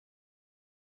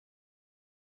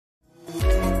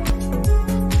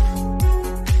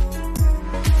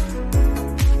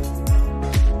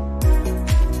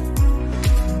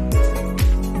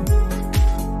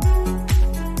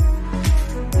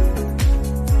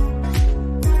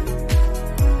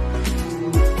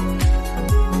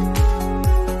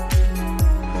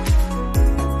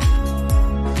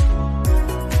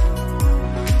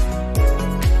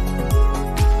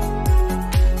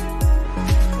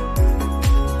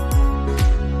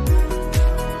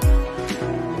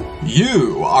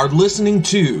You are listening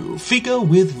to Fika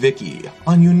with Vicky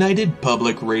on United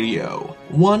Public Radio,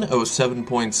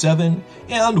 107.7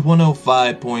 and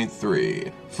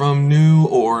 105.3 from New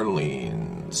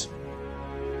Orleans.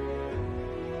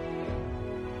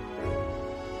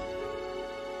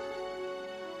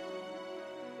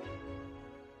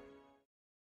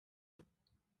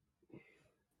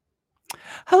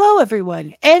 Hello,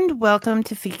 everyone, and welcome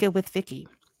to Fika with Vicky.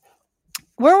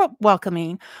 We're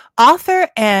welcoming author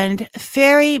and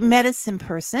fairy medicine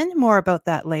person, more about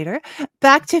that later,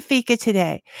 back to Fika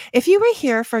today. If you were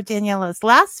here for Daniela's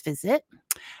last visit,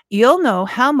 you'll know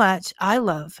how much I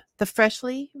love the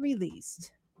freshly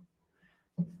released.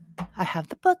 I have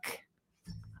the book,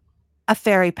 A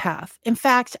Fairy Path. In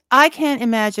fact, I can't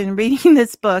imagine reading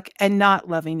this book and not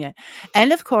loving it.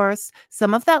 And of course,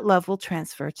 some of that love will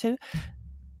transfer to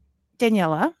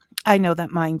Daniela. I know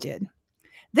that mine did.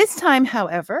 This time,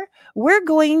 however, we're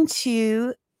going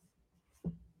to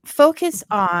focus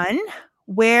on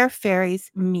Where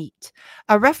Fairies Meet,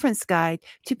 a reference guide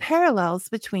to parallels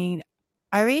between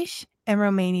Irish and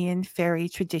Romanian fairy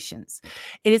traditions.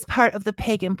 It is part of the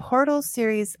Pagan Portal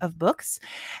series of books,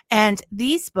 and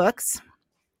these books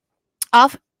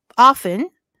often,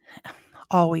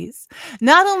 always,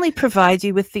 not only provide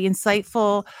you with the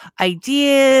insightful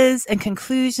ideas and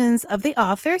conclusions of the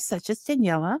author, such as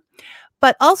Daniela,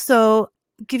 but also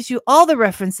gives you all the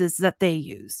references that they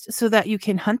used so that you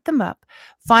can hunt them up,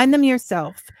 find them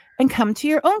yourself, and come to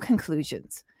your own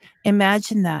conclusions.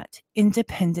 Imagine that,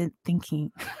 independent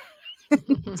thinking.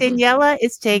 Daniela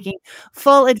is taking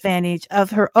full advantage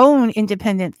of her own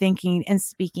independent thinking and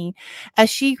speaking as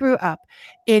she grew up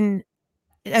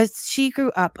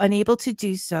unable to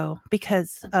do so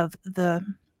because of the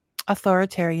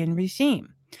authoritarian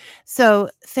regime. So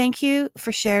thank you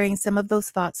for sharing some of those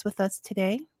thoughts with us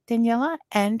today, Daniela,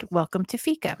 and welcome to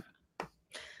Fika.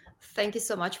 Thank you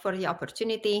so much for the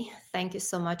opportunity. Thank you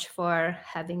so much for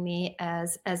having me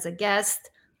as a guest.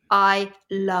 I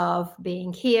love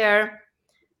being here.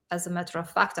 As a matter of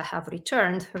fact, I have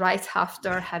returned right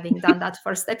after having done that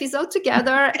first episode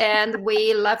together, and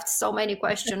we left so many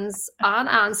questions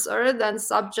unanswered and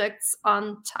subjects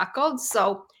untackled.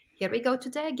 So here we go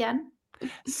today again.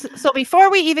 So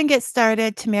before we even get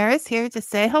started, Tamara's here to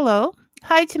say hello.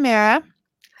 Hi, Tamara.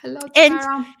 Hello, Tamara.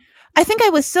 And I think I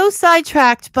was so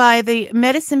sidetracked by the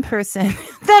medicine person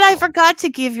that I forgot to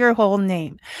give your whole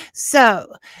name.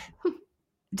 So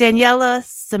Daniela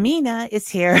Simina is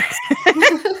here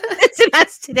to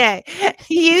us today.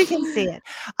 You can see it.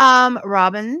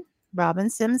 Robin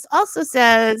Sims also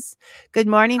says, good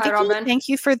morning, Hi, Vicky. Robin. Thank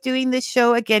you for doing this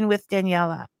show again with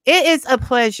Daniela. It is a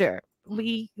pleasure.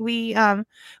 We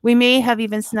may have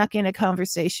even snuck in a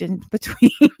conversation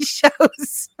between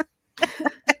shows.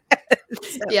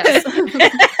 Yes.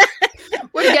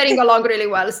 We're getting along really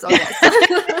well, so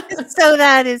yes. So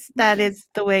that is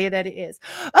the way that it is.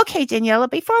 Okay, Daniela,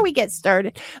 before we get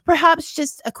started, perhaps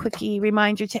just a quickie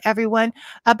reminder to everyone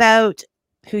about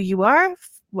who you are,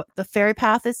 what the Fairy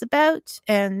Path is about,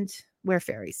 and where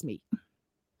fairies meet.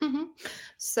 Mm-hmm.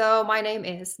 So my name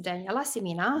is Daniela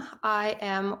Simina. I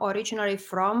am originally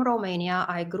from Romania.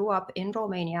 I grew up in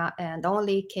Romania and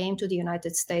only came to the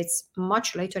United States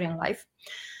much later in life.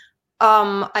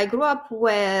 I grew up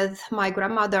with my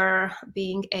grandmother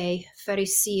being a fairy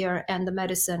seer and a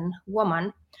medicine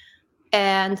woman.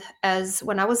 And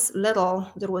when I was little,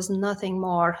 there was nothing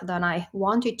more than I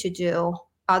wanted to do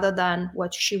other than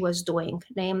what she was doing,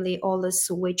 namely all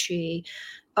this witchy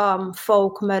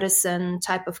folk medicine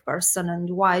type of person and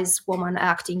wise woman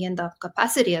acting in the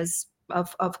capacity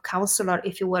of counselor,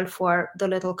 if you will, for the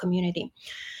little community.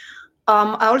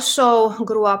 I also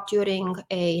grew up during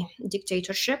a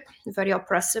dictatorship, very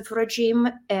oppressive regime.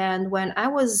 And when I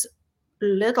was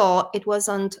little, it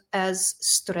wasn't as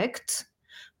strict,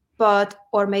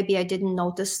 or maybe I didn't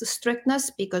notice the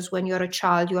strictness, because when you're a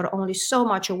child, you're only so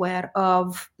much aware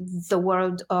of the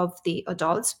world of the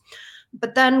adults.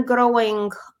 But then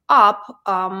growing up,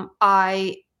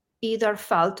 I either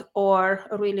felt or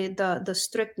really the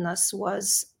strictness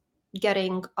was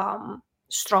getting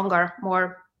stronger,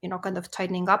 more, kind of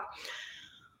tightening up.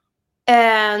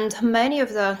 And many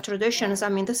of the traditions, I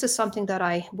mean, this is something that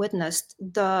I witnessed,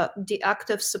 the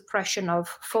active suppression of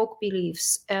folk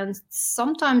beliefs. And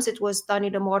sometimes it was done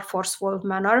in a more forceful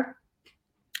manner,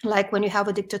 like when you have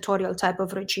a dictatorial type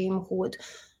of regime who would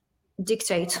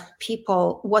dictate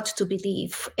people what to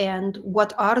believe and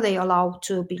what are they allowed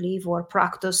to believe or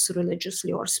practice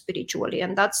religiously or spiritually.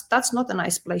 And that's not a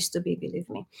nice place to be, believe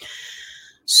me.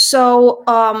 So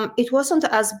it wasn't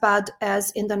as bad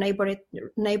as in the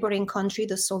neighboring country,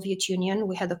 the Soviet Union.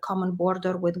 We had a common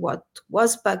border with what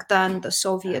was back then the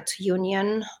Soviet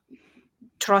Union.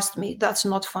 Trust me, that's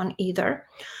not fun either.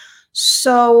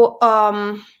 So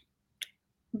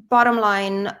bottom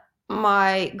line,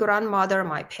 my grandmother,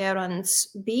 my parents,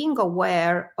 being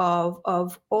aware of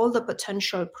all the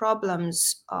potential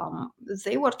problems,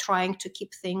 they were trying to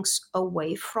keep things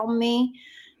away from me,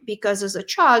 because as a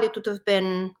child, it would have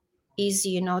been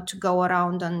easy, to go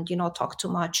around and, talk too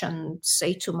much and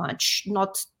say too much,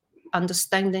 not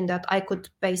understanding that I could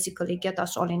basically get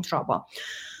us all in trouble.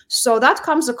 So that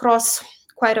comes across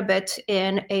quite a bit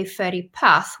in A Fairy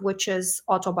Path, which is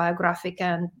autobiographic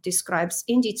and describes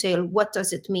in detail what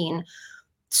does it mean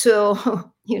to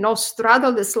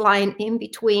straddle this line in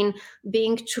between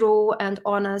being true and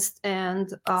honest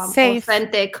and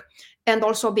authentic, and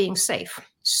also being safe.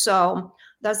 So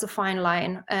that's the fine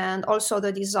line. And also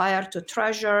the desire to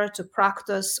treasure, to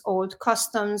practice old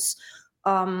customs,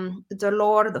 the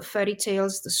lore, the fairy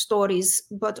tales, the stories,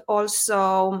 but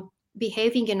also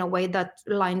behaving in a way that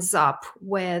lines up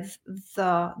with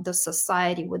the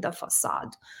society, with the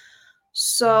facade.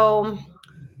 So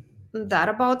that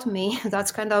about me.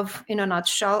 That's kind of in a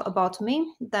nutshell about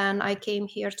me. Then I came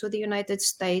here to the United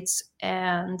States,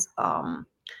 and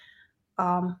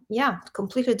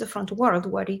completely different world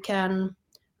where you can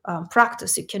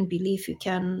practice, you can believe, you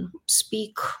can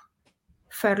speak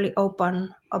fairly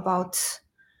open about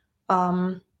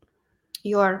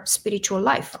your spiritual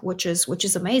life, which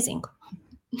is amazing.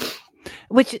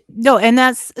 And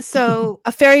that's so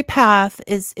a fairy path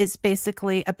is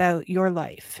basically about your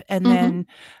life, and then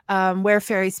where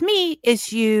fairies meet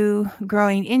is you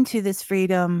growing into this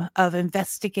freedom of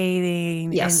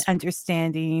investigating and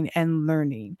understanding and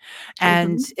learning,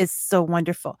 and it's so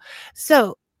wonderful.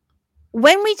 So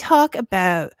when we talk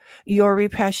about your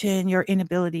repression, your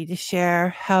inability to share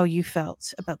how you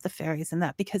felt about the fairies, and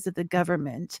that because of the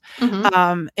government,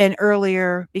 and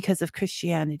earlier because of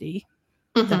Christianity,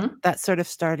 that sort of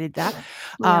started that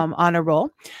on a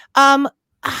roll.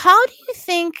 How do you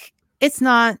think it's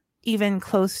not even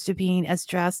close to being as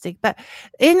drastic, but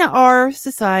in our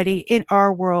society, in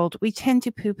our world, we tend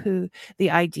to poo-poo the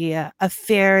idea of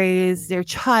fairies? They're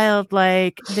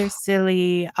childlike, they're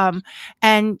silly,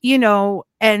 and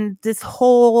this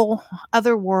whole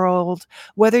other world,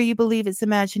 whether you believe it's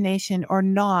imagination or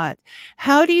not.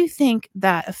 How do you think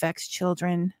that affects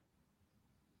children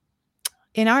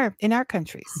in our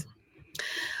countries?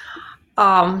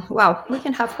 Well, we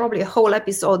can have probably a whole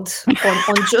episode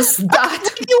on just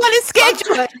that. You want to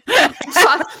schedule it?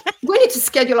 We need to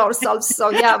schedule ourselves. So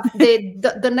yeah,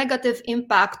 the negative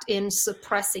impact in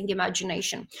suppressing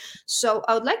imagination. So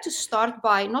I would like to start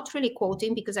by not really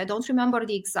quoting, because I don't remember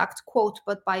the exact quote,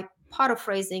 but by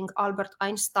paraphrasing Albert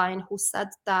Einstein, who said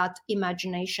that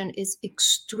imagination is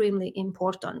extremely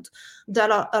important.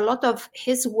 There are a lot of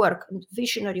his work,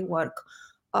 visionary work,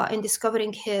 in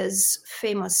discovering his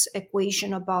famous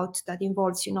equation that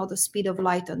involves, the speed of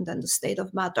light and then the state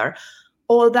of matter.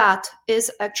 All that is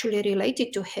actually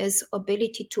related to his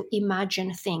ability to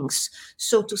imagine things.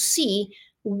 So to see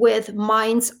with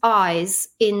mind's eyes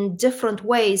in different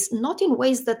ways, not in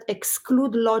ways that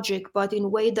exclude logic, but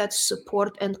in ways that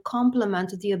support and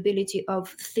complement the ability of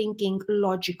thinking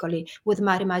logically with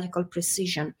mathematical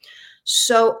precision.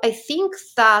 So I think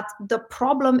that the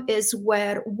problem is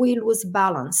where we lose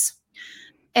balance.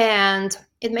 And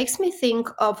it makes me think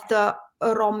of the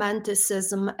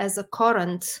romanticism as a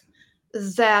current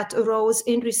that rose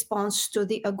in response to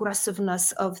the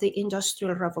aggressiveness of the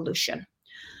Industrial Revolution,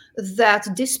 that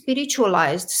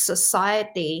despiritualized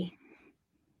society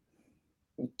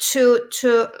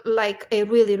to like a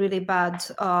really, really bad,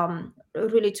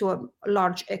 really to a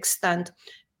large extent.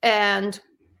 And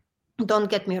don't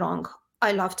get me wrong,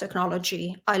 I love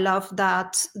technology. I love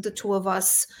that the two of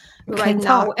us right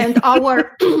now and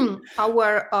our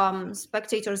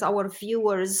spectators, our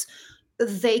viewers,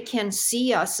 they can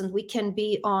see us and we can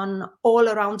be on all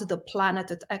around the planet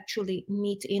that actually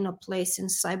meet in a place in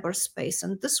cyberspace.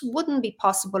 And this wouldn't be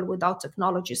possible without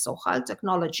technology, so high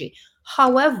technology.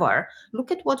 However,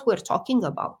 look at what we're talking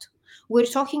about. We're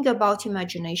talking about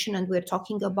imagination, and we're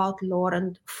talking about lore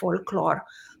and folklore,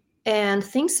 and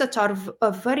things that are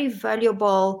a very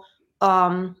valuable,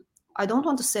 I don't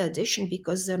want to say addition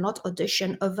because they're not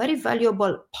addition, a very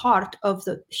valuable part of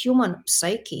the human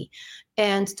psyche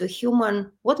and the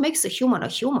human, what makes a human a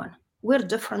human. We're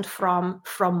different from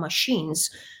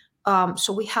machines.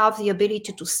 So we have the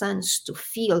ability to sense, to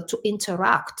feel, to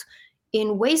interact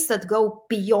in ways that go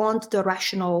beyond the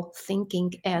rational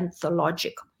thinking and the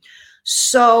logic.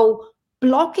 So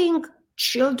blocking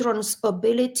children's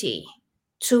ability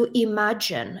to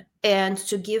imagine and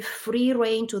to give free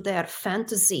rein to their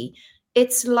fantasy,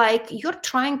 it's like you're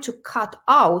trying to cut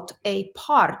out a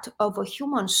part of a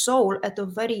human soul at a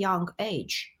very young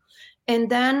age, and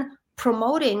then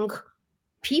promoting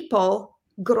people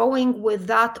growing with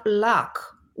that lack,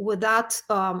 with that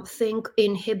thing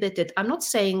inhibited. I'm not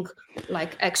saying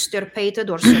like extirpated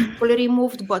or surgically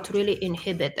removed, but really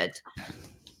inhibited.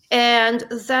 And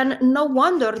then no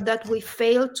wonder that we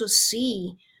fail to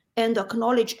see and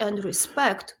acknowledge and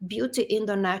respect beauty in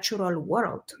the natural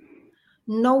world.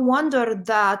 No wonder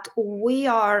that we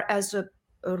are, as a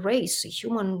race, a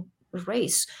human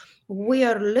race, we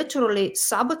are literally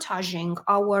sabotaging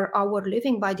our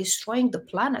living by destroying the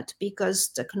planet, because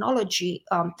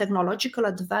technological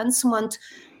advancement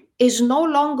is no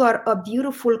longer a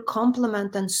beautiful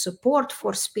complement and support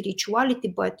for spirituality,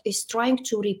 but is trying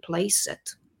to replace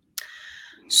it.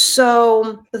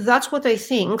 So that's what I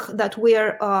think, that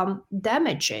we're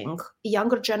damaging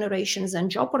younger generations and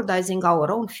jeopardizing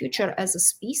our own future as a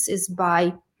species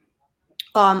by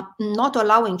not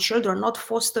allowing children, not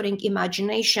fostering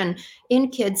imagination in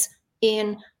kids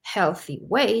in healthy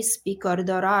ways, because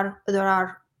there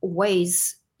are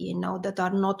ways, that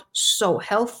are not so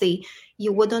healthy.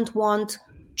 You wouldn't want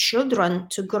children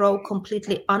to grow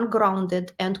completely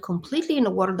ungrounded and completely in a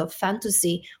world of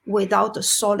fantasy without a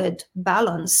solid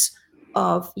balance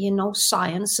of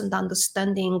science and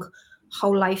understanding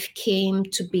how life came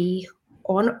to be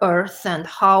on Earth and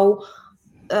how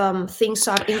things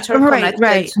are interconnected.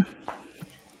 Right.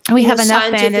 We have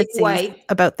enough fantasies way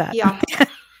about that. Yeah.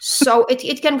 So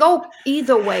it can go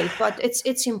either way, but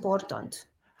it's important.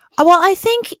 Well, I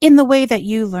think in the way that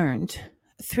you learned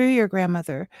through your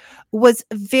grandmother was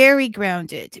very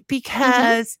grounded,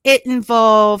 because it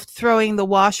involved throwing the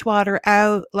wash water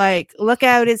out, like, look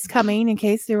out, it's coming, in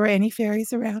case there were any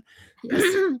fairies around.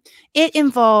 Yes. It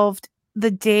involved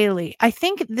the daily. I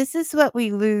think this is what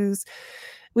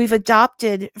we've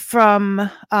adopted from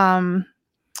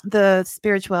the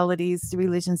spiritualities, the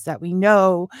religions that we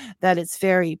know, that it's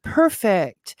very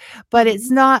perfect, but it's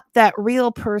not that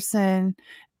real person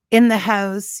in the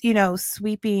house,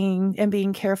 sweeping and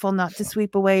being careful not to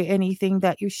sweep away anything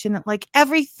that you shouldn't. Like,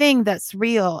 everything that's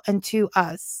real and to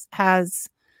us has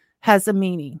a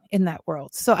meaning in that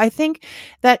world. So I think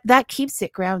that keeps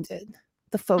it grounded,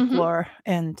 the folklore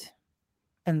and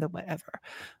the whatever,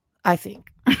 I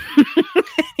think.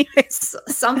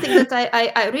 Something that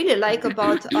I really like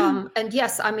about and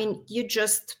yes, I mean, you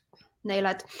just nail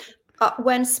it.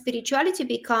 When spirituality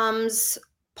becomes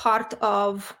part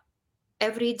of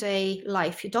everyday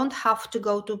life, you don't have to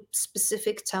go to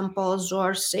specific temples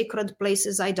or sacred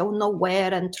places, I don't know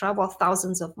where, and travel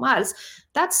thousands of miles.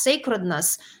 That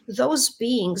sacredness, those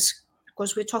beings,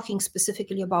 because we're talking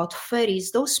specifically about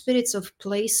fairies, those spirits of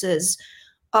places,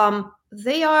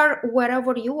 they are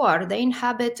wherever you are. They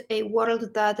inhabit a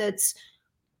world that it's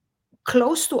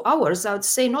close to ours, I would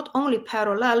say, not only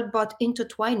parallel, but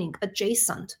intertwining,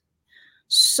 adjacent.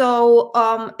 So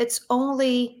it's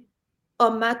only a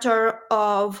matter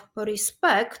of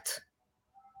respect,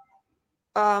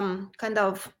 kind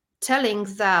of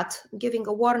giving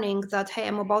a warning that, hey,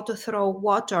 I'm about to throw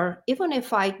water. Even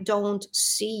if I don't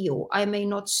see you, I may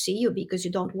not see you because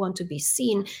you don't want to be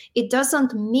seen. It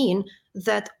doesn't mean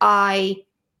that I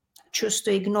choose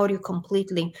to ignore you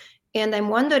completely. And I'm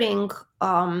wondering,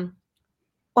 in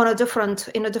a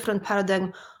different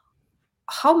paradigm,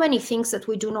 how many things that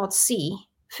we do not see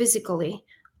physically,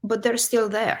 but they're still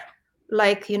there.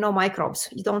 Like, microbes,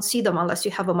 you don't see them unless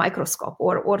you have a microscope,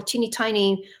 or teeny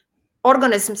tiny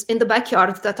organisms in the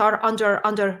backyard that are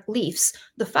under leaves.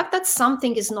 The fact that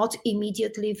something is not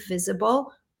immediately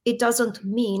visible, it doesn't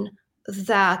mean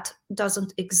that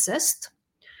doesn't exist.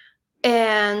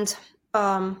 And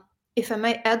if I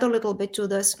may add a little bit to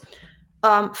this,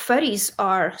 fairies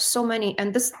are so many,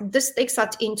 and this takes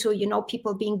us into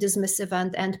people being dismissive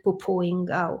and poo-pooing,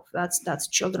 that's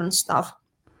children's stuff.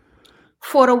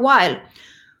 For a while,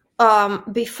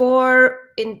 before,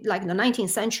 in like the 19th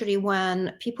century,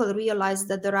 when people realized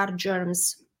that there are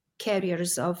germs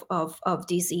carriers of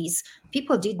disease,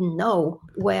 people didn't know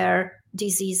where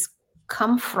disease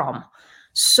come from.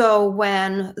 So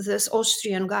when this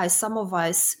Austrian guy,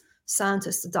 Semmelweis,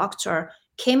 scientist, doctor,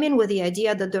 came in with the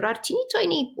idea that there are teeny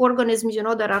tiny organisms,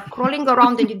 that are crawling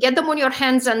around and you get them on your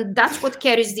hands and that's what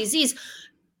carries disease,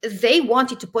 they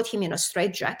wanted to put him in a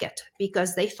straitjacket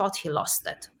because they thought he lost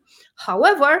it.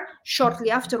 However, shortly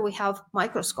after, we have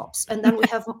microscopes, and then we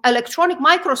have electronic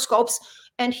microscopes.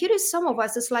 And here is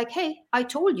Semmelweis. It's like, hey, I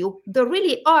told you, there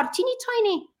really are teeny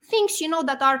tiny things,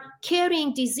 that are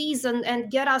carrying disease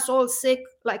and get us all sick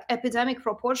like epidemic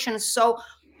proportions. So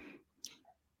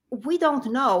we don't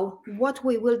know what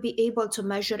we will be able to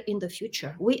measure in the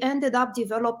future. We ended up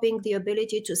developing the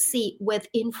ability to see with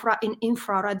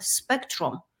infrared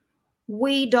spectrum.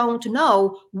 We don't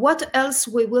know what else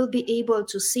we will be able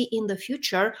to see in the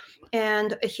future.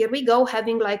 And here we go,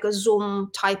 having like a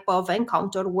Zoom type of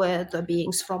encounter with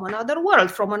beings from another world,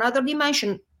 from another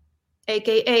dimension,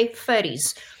 aka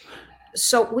fairies.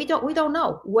 So we don't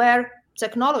know where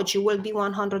technology will be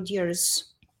 100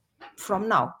 years from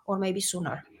now, or maybe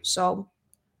sooner. So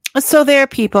there are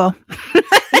people.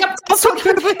 yep, so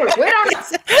there are people. We don't know.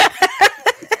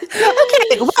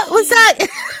 Okay, what was that?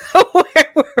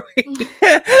 Where were we?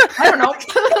 I don't know.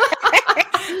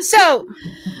 So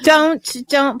don't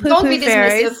poo-poo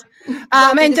fairies.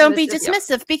 Don't be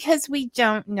dismissive because we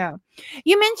don't know.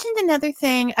 You mentioned another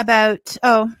thing about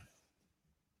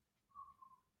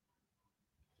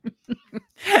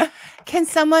can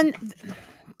someone,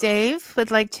 Dave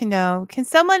would like to know, can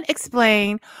someone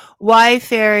explain why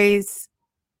fairies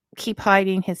keep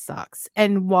hiding his socks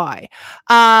and why?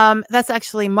 That's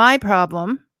actually my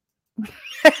problem.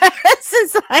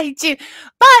 Since I do.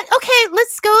 But okay,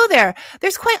 let's go there.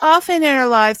 There's quite often in our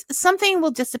lives something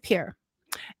will disappear.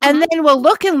 And then we'll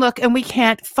look and we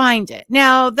can't find it.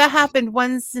 Now, that happened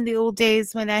once in the old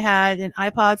days when I had an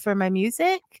iPod for my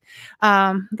music,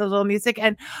 the little music,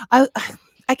 and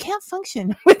I can't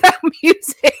function without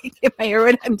music in my ear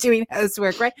when I'm doing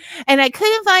housework, right? And I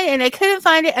couldn't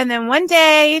find it. And then one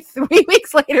day, 3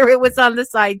 weeks later, it was on the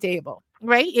side table,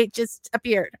 right? It just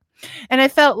appeared. And I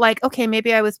felt like, okay,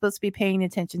 maybe I was supposed to be paying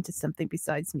attention to something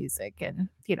besides music, and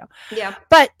Yeah.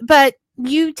 But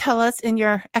you tell us in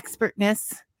your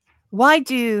expertness, why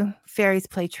do fairies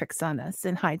play tricks on us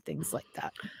and hide things like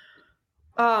that?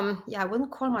 Yeah, I wouldn't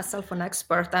call myself an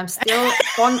expert. I'm still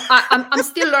I'm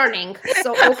still learning.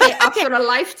 So okay, after a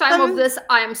lifetime of this,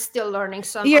 I am still learning.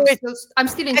 So I'm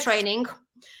still in training.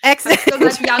 Excellent. I'm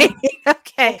still like young.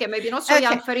 Okay, maybe not so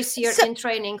young, fairies here in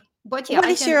training. But yeah, what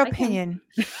is your opinion?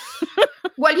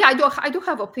 Well, yeah, I do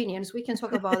have opinions. We can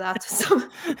talk about that.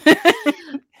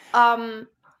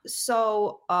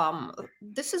 So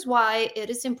this is why it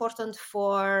is important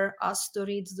for us to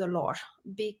read the lore,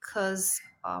 because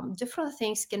different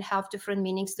things can have different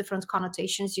meanings, different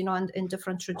connotations, and in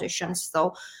different traditions.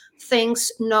 So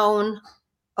things known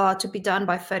to be done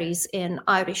by fairies in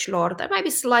Irish lore that might be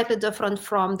slightly different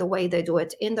from the way they do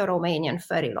it in the Romanian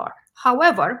fairy lore.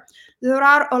 However, there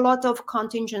are a lot of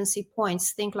contingency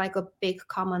points, think like a big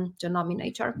common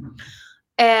denominator.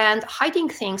 And hiding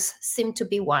things seem to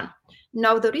be one.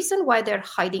 Now, the reason why they're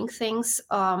hiding things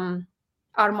are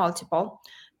multiple.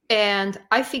 And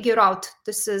I figure out,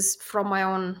 this is from my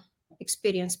own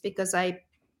experience, because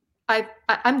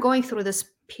I'm going through this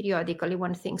periodically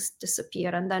when things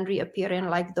disappear and then reappear in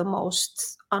like the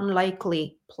most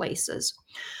unlikely places.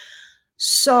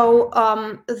 So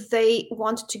they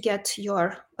want to get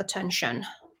your attention.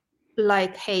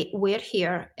 Like, hey, we're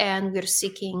here and we're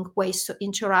seeking ways to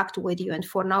interact with you. And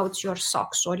for now, it's your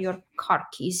socks or your car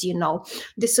keys,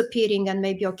 disappearing and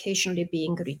maybe occasionally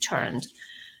being returned.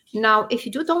 Now, if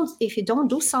you don't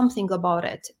do something about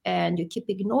it and you keep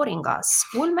ignoring us,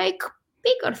 we'll make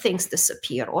bigger things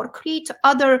disappear or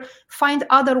find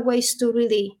other ways to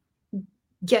really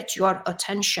get your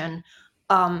attention.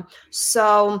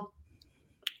 So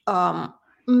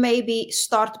maybe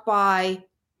start by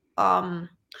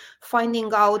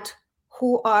finding out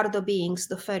who are the beings,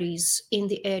 the fairies in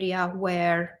the area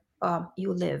where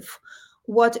you live.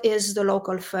 What is the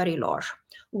local fairy lore?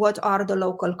 What are the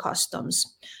local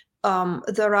customs?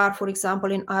 There are, for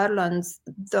example, in Ireland,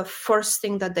 the first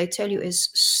thing that they tell you is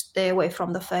stay away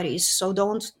from the fairies. So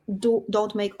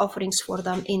don't make offerings for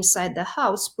them inside the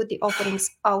house. Put the offerings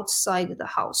outside the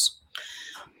house.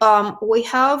 We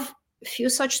have few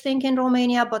such things in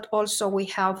Romania, but also we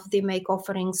have the make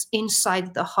offerings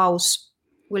inside the house.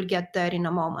 We'll get there in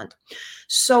a moment.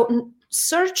 So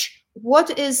search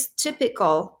what is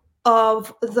typical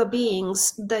of the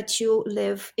beings that you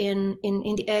live in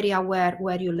the area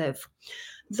where you live.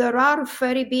 There are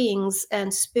fairy beings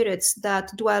and spirits that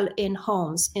dwell in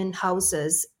homes, in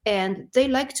houses, and they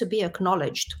like to be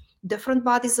acknowledged. Different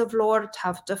bodies of lore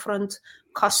have different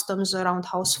customs around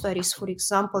house fairies. For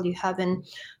example, you have in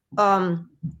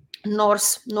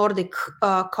Nordic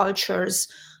cultures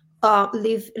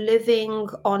living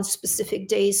on specific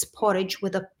days, porridge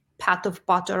with a pat of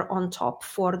butter on top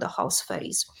for the house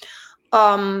fairies.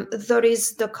 There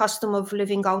is the custom of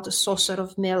living out a saucer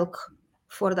of milk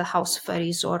for the house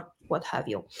fairies or what have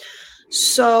you.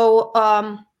 So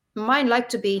mine like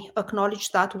to be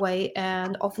acknowledged that way.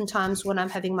 And oftentimes when I'm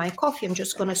having my coffee, I'm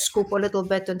just going to scoop a little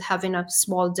bit and have in a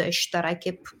small dish that I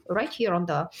keep right here on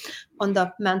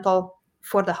the mantle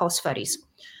for the house fairies.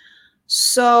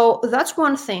 So that's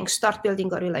one thing, start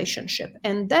building a relationship.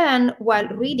 And then while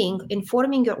reading,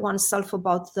 informing oneself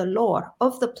about the lore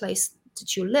of the place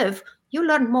that you live, you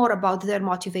learn more about their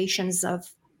motivations of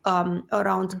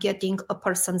around getting a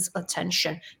person's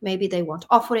attention. Maybe they want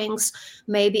offerings.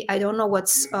 Maybe, I don't know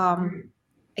what's,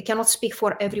 I cannot speak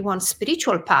for everyone's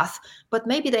spiritual path, but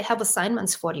maybe they have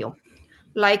assignments for you.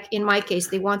 Like in my case,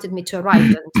 they wanted me to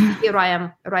write, and here I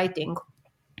am writing.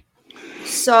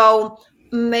 So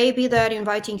maybe they're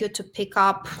inviting you to pick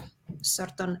up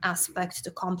certain aspects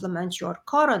to complement your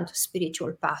current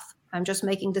spiritual path. I'm just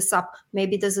making this up.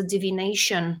 Maybe there's a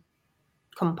divination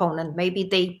component. Maybe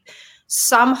they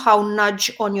somehow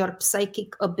nudge on your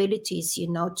psychic abilities,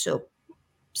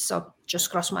 so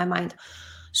just crossed my mind.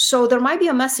 So there might be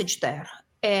a message there,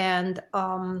 and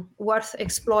worth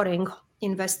exploring,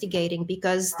 investigating,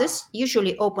 because this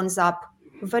usually opens up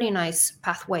very nice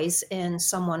pathways in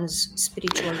someone's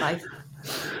spiritual life.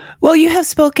 Well, you have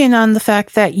spoken on the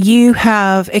fact that you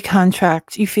have a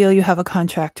contract. You feel you have a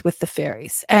contract with the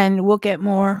fairies, and we'll get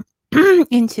more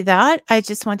into that. I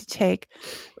just want to take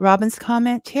Robin's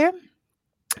comment here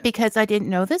because I didn't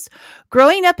know this.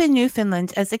 Growing up in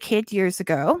Newfoundland as a kid years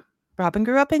ago, Robin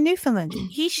grew up in Newfoundland.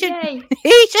 He should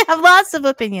have lots of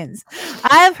opinions.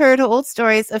 I have heard old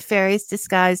stories of fairies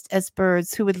disguised as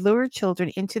birds who would lure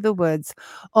children into the woods,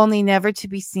 only never to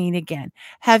be seen again.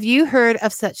 Have you heard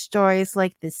of such stories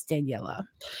like this, Daniela?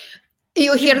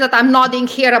 You hear that I'm nodding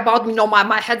here about,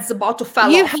 my head's about to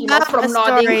fall off, from a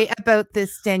nodding. Story about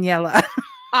this, Daniela.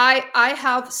 I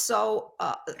have, so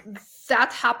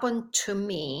that happened to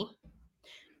me,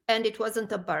 and it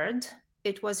wasn't a bird,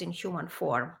 it was in human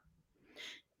form.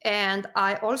 And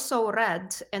I also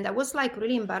read, and I was like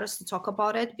really embarrassed to talk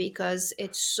about it because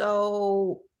it's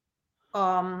so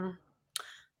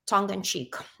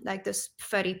tongue-in-cheek. Like this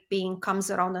fairy being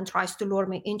comes around and tries to lure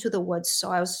me into the woods.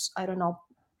 So I was, I don't know,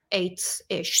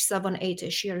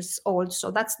 8-ish years old.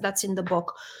 So that's in the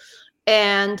book.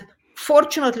 And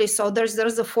fortunately, so there's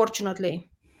a fortunately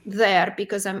there,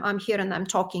 because I'm here and I'm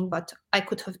talking, but I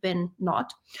could have been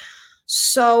not.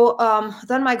 So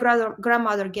then my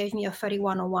grandmother gave me a fairy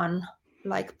 101,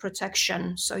 like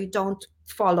protection, so you don't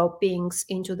follow beings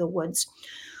into the woods.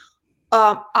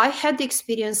 I had the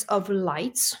experience of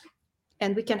lights,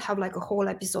 and we can have like a whole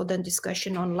episode and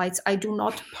discussion on lights. I do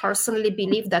not personally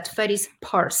believe that fairies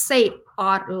per se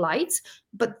are lights,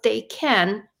 but they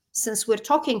can, since we're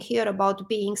talking here about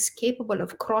beings capable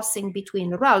of crossing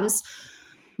between realms.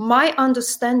 My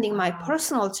understanding, my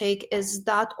personal take is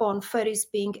that on fairies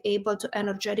being able to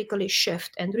energetically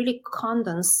shift and really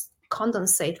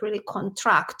condensate, really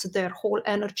contract their whole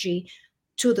energy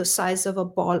to the size of a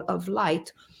ball of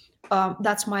light.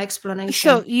 That's my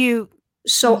explanation.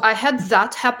 So I had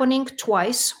that happening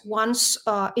twice, once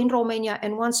in Romania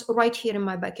and once right here in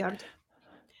my backyard.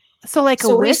 So like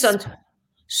a wisp? Recent.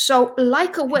 So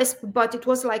like a wisp, but it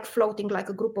was like floating, like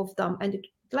a group of them, and it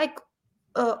like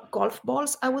golf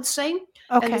balls, I would say.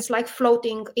 Okay. And it's like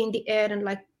floating in the air and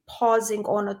like pausing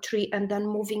on a tree and then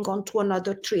moving on to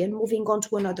another tree and moving on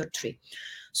to another tree.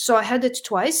 So I had it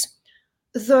twice.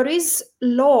 There is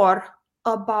lore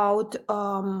about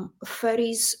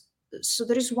fairies. So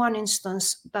there is one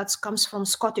instance that comes from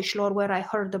Scottish lore where I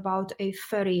heard about a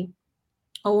fairy,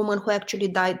 a woman who actually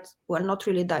died, well, not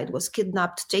really died, was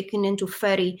kidnapped, taken into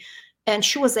fairy, and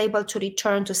she was able to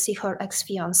return to see her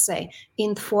ex-fiancé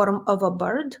in the form of a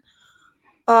bird.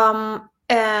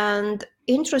 And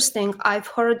interesting, I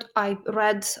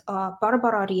read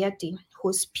Barbara Rieti,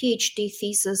 whose PhD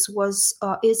thesis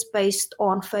is based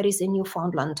on fairies in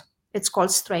Newfoundland. It's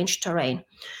called Strange Terrain.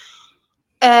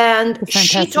 And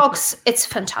it's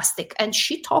fantastic. And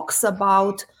she talks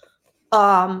about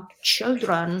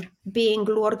children being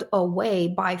lured away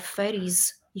by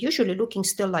fairies, usually looking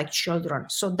still like children.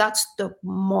 So that's the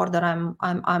more that I'm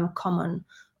common.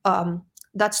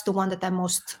 That's the one that I'm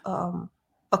most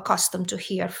accustomed to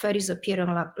hear. Fairies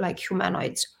appearing like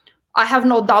humanoids. I have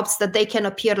no doubts that they can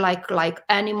appear like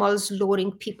animals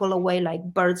luring people away, like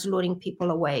birds luring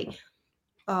people away.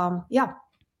 Yeah.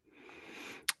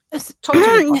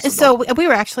 Totally so we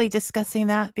were actually discussing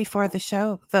that before the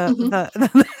show.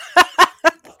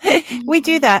 We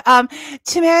do that.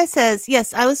 Tamara says,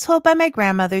 yes, I was told by my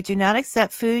grandmother, do not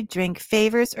accept food, drink,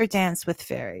 favors, or dance with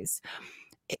fairies.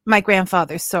 My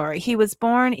grandfather, sorry. He was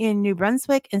born in New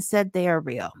Brunswick and said they are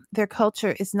real. Their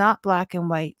culture is not black and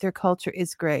white. Their culture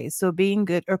is gray. So being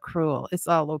good or cruel is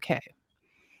all okay.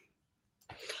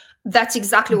 That's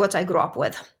exactly what I grew up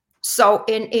with. So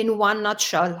in one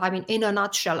nutshell, I mean, in a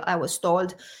nutshell, I was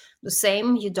told the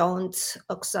same. You don't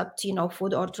accept,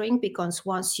 food or drink, because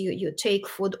once you take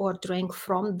food or drink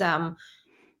from them,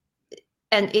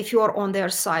 and if you are on their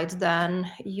side,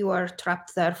 then you are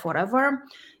trapped there forever.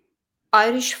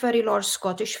 Irish fairy lore,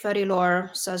 Scottish fairy lore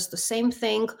says the same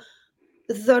thing.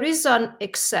 There is an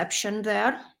exception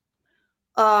there,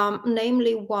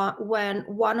 namely when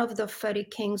one of the fairy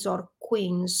kings or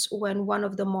queens, when one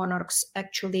of the monarchs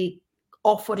actually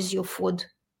offers you food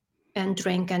and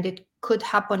drink, and it could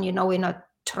happen, in a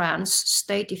trance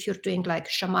state, if you're doing like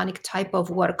shamanic type of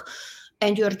work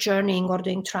and you're journeying or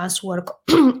doing trance work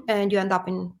and you end up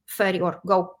in fairy or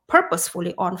go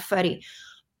purposefully on fairy,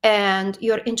 and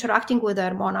you're interacting with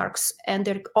their monarchs and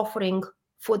they're offering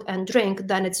food and drink,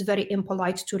 then it's very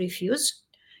impolite to refuse.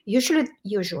 Usually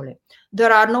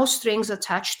there are no strings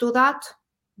attached to that,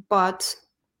 but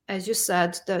as you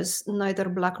said, there's neither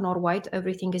black nor white.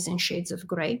 Everything is in shades of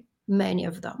gray, many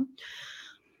of them.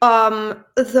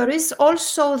 There is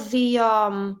also the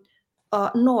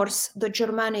Norse, the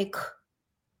Germanic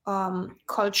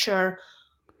culture,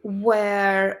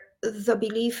 where the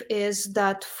belief is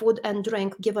that food and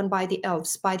drink given by the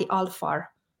elves, by the Alfar,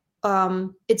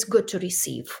 it's good to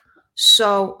receive.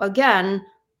 So again,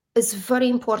 it's very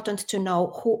important to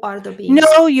know who are the beings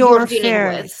you're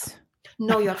dealing with.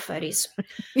 Know your fairies.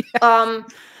 Yes.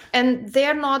 And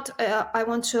they're not, I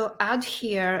want to add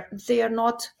here, they are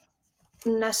not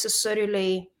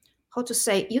necessarily, how to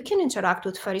say, you can interact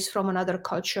with fairies from another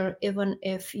culture even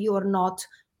if you're not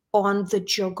on the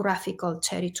geographical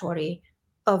territory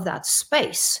of that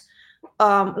space.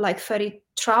 Like fairy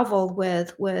travel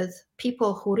with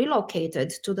people who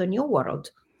relocated to the New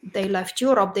World. They left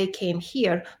Europe, they came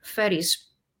here, fairies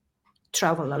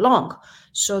travel along.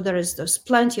 So there's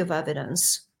plenty of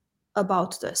evidence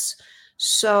about this.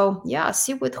 So yeah,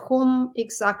 see with whom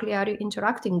exactly are you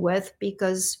interacting with,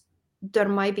 because there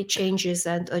might be changes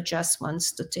and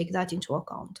adjustments to take that into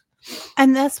account.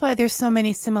 And that's why there's so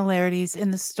many similarities in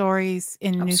the stories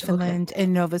in Newfoundland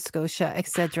and Nova Scotia,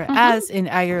 etc., as in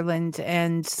Ireland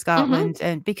and Scotland,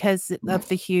 and because of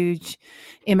the huge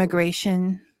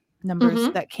immigration numbers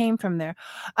that came from there.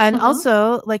 And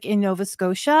also, like in Nova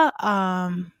Scotia,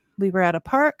 we were at a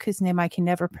park whose name I can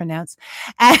never pronounce.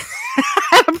 And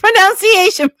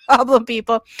pronunciation problem,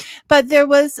 people. But there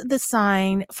was the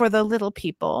sign for the little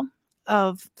people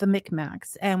of the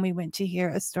Micmacs, and we went to hear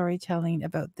a storytelling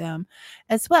about them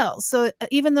as well. So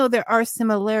even though there are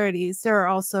similarities, there are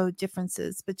also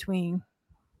differences between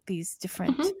these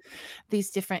different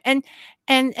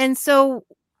and so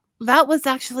that was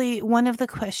actually one of the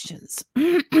questions.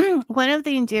 One of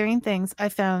the endearing things I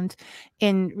found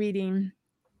in reading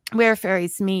Where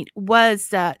Fairies Meet was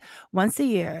that once a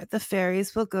year, the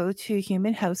fairies will go to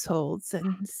human households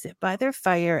and sit by their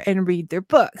fire and read their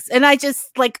books. And I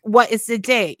just like, what is the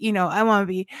date? I want to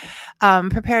be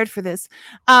prepared for this.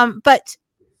 But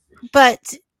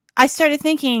I started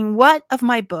thinking, what of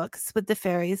my books would the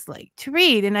fairies like to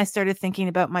read? And I started thinking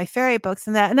about my fairy books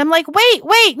and that. And I'm like,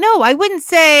 wait, no, I wouldn't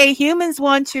say humans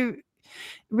want to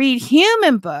read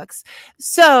human books.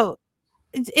 So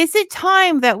is it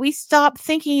time that we stop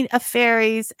thinking of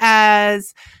fairies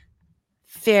as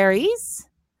fairies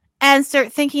and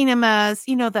start thinking them as,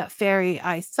 that fairy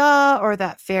I saw or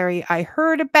that fairy I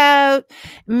heard about?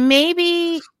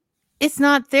 Maybe it's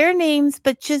not their names,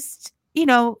 but just,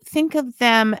 think of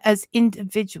them as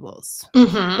individuals,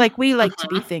 like we like to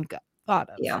be thought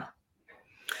of. Yeah.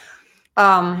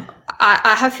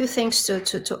 I have a few things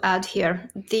to add here.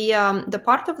 The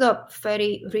part of the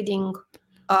fairy reading,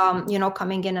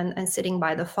 coming in and sitting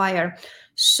by the fire.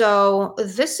 So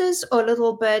this is a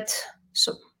little bit.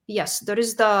 So yes, there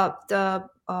is the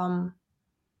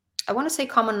I want to say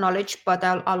common knowledge, but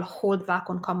I'll hold back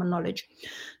on common knowledge.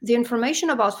 The information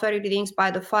about fairy readings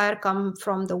by the fire come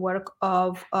from the work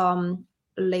of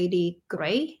Lady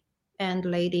Grey and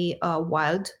Lady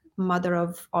Wilde, mother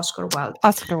of Oscar Wilde,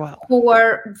 who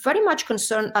were very much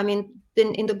concerned. I mean,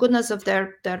 in the goodness of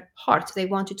their heart, they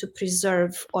wanted to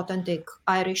preserve authentic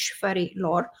Irish fairy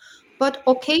lore. But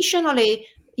occasionally,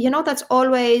 that's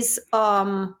always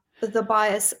the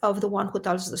bias of the one who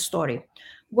tells the story.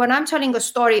 When I'm telling a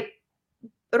story,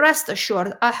 rest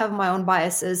assured, I have my own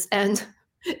biases, and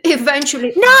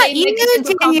eventually they make it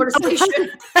into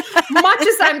conversation, much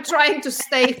as I'm trying to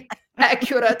stay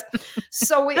accurate.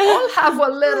 So we all have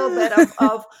a little bit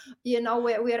of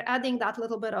we're adding that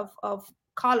little bit of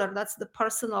color. That's the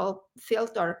personal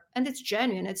filter, and it's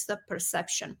genuine. It's the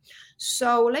perception.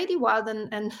 So Lady Wild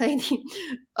and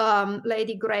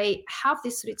Lady Grey have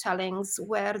these retellings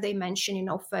where they mention,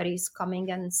 fairies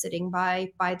coming and sitting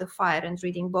by the fire and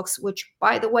reading books, which,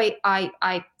 by the way,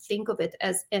 I think of it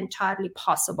as entirely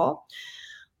possible.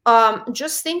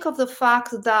 Just think of the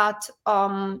fact that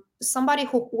somebody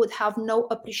who would have no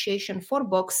appreciation for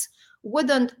books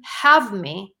wouldn't have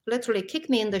me literally kick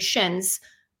me in the shins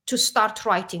to start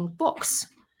writing books.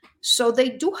 So they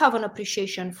do have an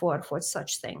appreciation for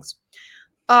such things.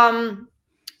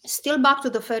 Still back to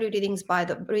the fairy readings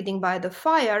reading by the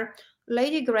fire,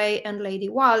 Lady Grey and Lady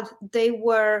Wild, they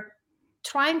were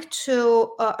trying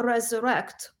to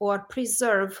resurrect or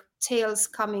preserve tales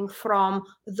coming from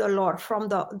the lore, from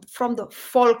the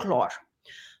folklore.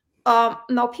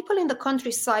 Now, people in the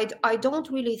countryside, I don't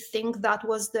really think that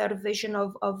was their vision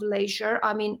of leisure.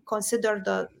 I mean, consider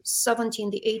the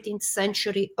 17th, the 18th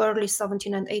century, early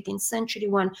 17th and 18th century,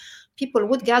 when people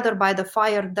would gather by the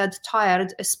fire dead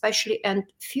tired, especially, and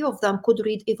few of them could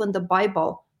read even the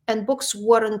Bible. And books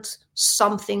weren't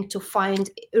something to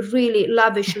find really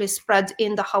lavishly spread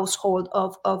in the household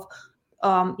of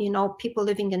people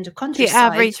living in the countryside. The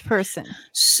average person.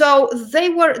 So they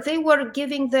were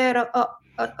giving their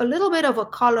a little bit of a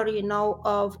color,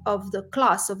 of the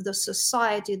class, of the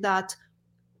society that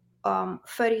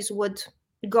fairies would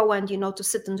go and to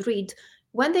sit and read.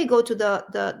 When they go to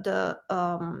the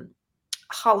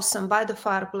house and by the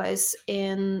fireplace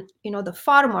in the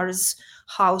farmer's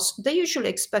house, they usually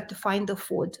expect to find the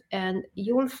food, and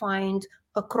you will find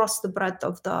across the breadth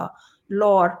of the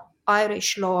lore,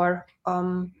 Irish lore,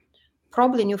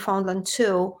 probably Newfoundland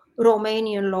too,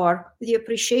 Romanian lore, the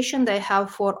appreciation they have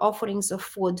for offerings of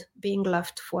food being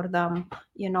left for them,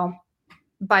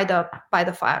 by the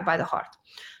fire, by the hearth,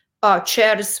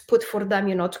 chairs put for them,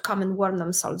 to come and warm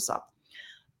themselves up.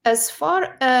 As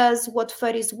far as what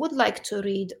fairies would like to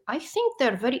read, I think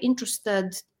they're very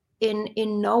interested in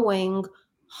knowing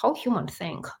how humans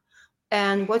think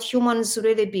and what humans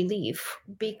really believe,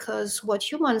 because what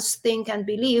humans think and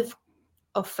believe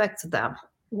affects them.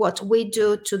 What we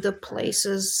do to the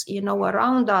places,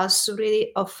 around us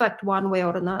really affect one way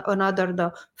or another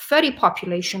the fairy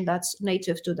population that's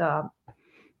native to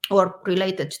or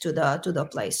related to the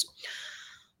place.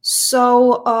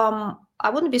 So I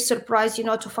wouldn't be surprised,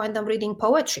 to find them reading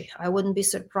poetry. I wouldn't be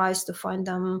surprised to find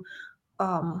them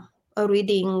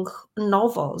reading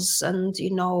novels and,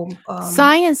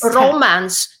 science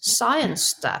romance,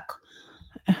 science tech.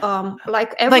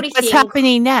 Like everything. Like what's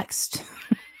happening next?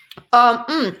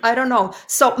 I don't know.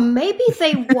 So maybe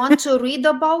they want to read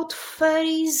about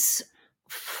fairies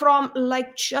from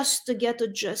just to get a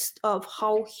gist of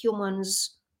how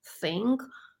humans think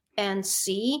and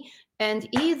see, and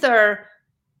either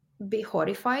be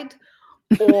horrified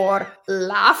or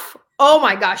laugh. Oh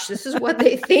my gosh, this is what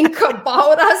they think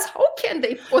about us. How can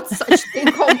they put such thing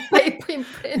on paper in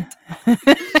print?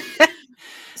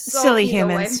 Silly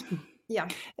humans. Yeah.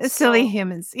 Silly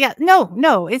humans. Yeah.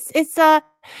 No. It's a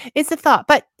thought,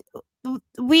 but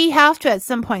we have to at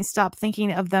some point stop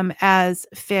thinking of them as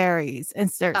fairies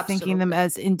and start thinking them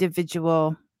as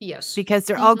individual. Yes. Because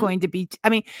they're all going to be, I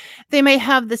mean, they may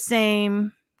have the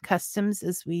same customs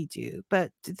as we do,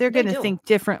 but they're going to think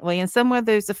differently. And somewhere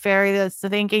there's a fairy that's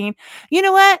thinking, you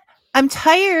know what? I'm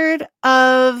tired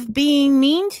of being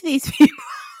mean to these people.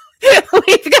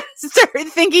 We've got to start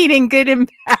thinking in good and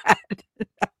bad.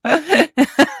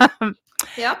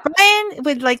 Yeah. Brian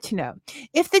would like to know,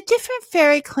 if the different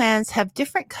fairy clans have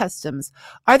different customs,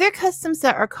 are there customs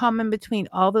that are common between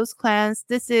all those clans?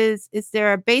 Is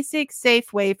there a basic,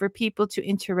 safe way for people to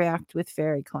interact with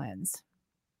fairy clans?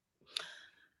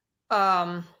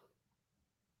 That's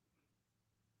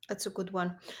a good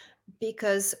one,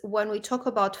 because when we talk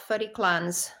about fairy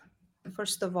clans,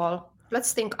 first of all,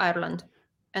 let's think Ireland.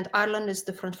 And Ireland is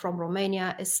different from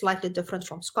Romania, is slightly different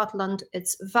from Scotland,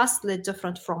 it's vastly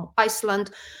different from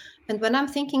Iceland. And when I'm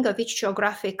thinking of each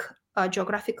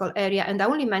geographical area, and I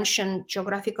only mention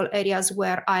geographical areas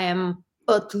where I am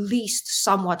at least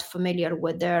somewhat familiar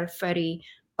with their fairy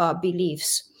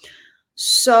beliefs.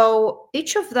 So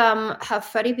each of them have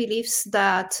fairy beliefs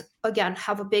that, again,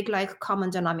 have a big common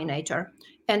denominator.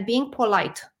 And being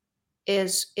polite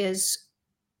is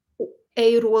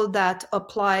a rule that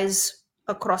applies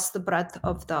across the breadth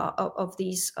of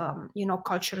these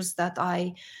cultures that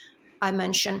I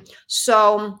mentioned.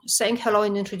 So saying hello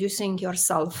and introducing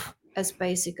yourself, as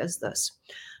basic as this.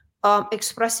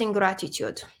 Expressing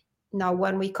gratitude. Now,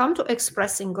 when we come to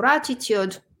expressing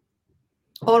gratitude,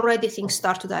 already things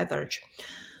start to diverge.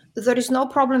 There is no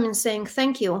problem in saying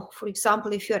thank you. For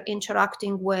example, if you're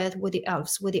interacting with the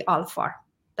elves, with the Alfar,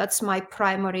 That's my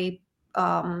primary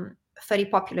fairy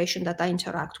population that I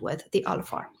interact with, the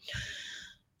Alfar.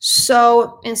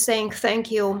 So in saying thank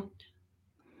you,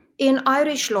 in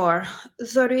Irish lore,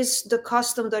 there is the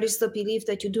custom, there is the belief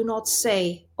that you do not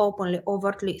say openly,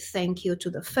 overtly thank you to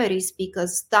the fairies,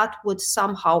 because that would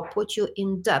somehow put you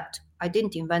in debt. I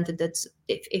didn't invent it.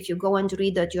 If you go and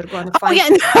read it, you're going to find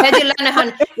Eddie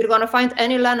Lenihan. You're going to find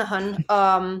Annie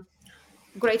Lenihan,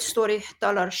 great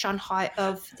storyteller, Shanghai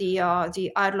of the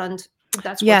Ireland.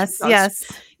 That's what he does.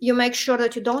 Yes. You make sure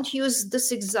that you don't use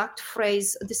this exact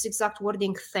phrase, this exact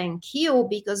wording, thank you,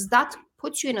 because that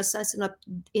puts you in a sense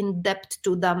in debt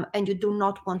to them, and you do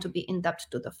not want to be in debt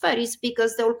to the fairies,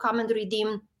 because they will come and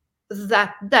redeem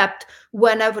that debt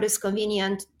whenever is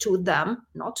convenient to them,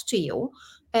 not to you,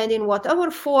 and in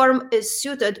whatever form is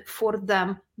suited for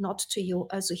them, not to you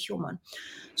as a human.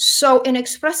 So in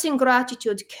expressing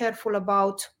gratitude, careful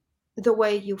about the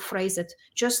way you phrase it.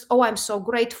 Just, oh, I'm so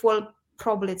grateful,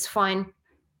 probably it's fine,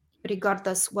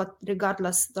 regardless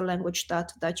the language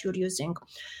that you're using.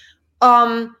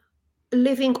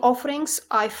 Living offerings,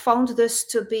 I found this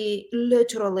to be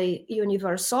literally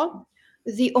universal.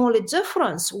 The only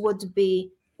difference would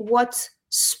be what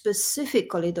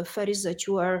specifically the fairies that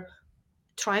you are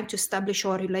trying to establish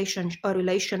a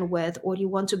relation with, or you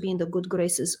want to be in the good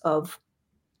graces of.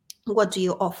 What do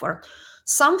you offer?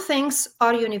 Some things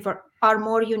are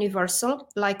more universal,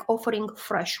 like offering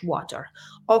fresh water,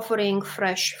 offering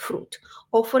fresh fruit,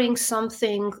 offering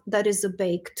something that is a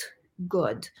baked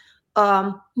good,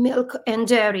 milk and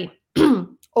dairy.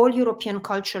 All European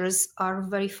cultures are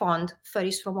very fond.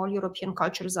 Fairies from all European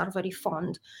cultures are very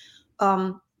fond.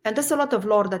 And there's a lot of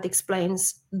lore that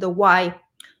explains the why.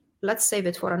 Let's save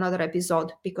it for another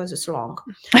episode because it's long.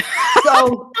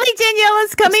 So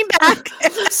Daniela's coming back.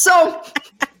 So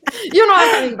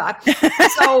I'm coming back.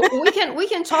 So we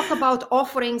can talk about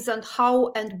offerings and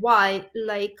how and why,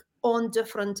 like in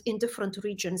different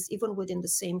regions, even within the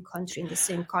same country, in the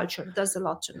same culture. There's a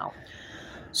lot to know.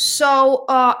 So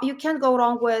you can't go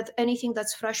wrong with anything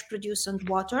that's fresh produce and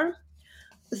water.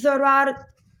 There are,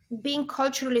 being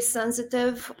culturally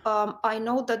sensitive, I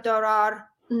know that there are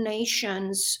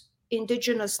nations,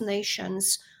 indigenous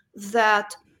nations,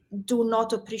 that do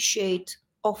not appreciate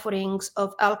offerings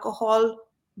of alcohol,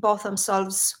 both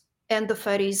themselves and the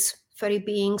fairy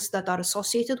beings that are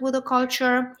associated with the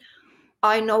culture.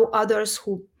 I know others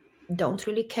who don't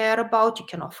really care about, you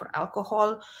can offer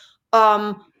alcohol.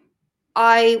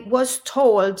 I was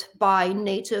told by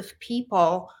native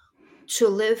people to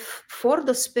live for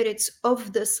the spirits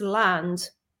of this land,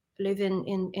 live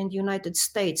in the United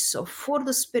States. So for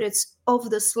the spirits of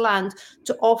this land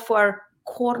to offer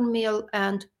cornmeal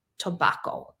and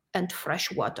tobacco and fresh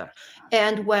water.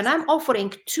 And when I'm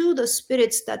offering to the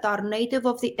spirits that are native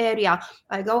of the area,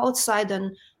 I go outside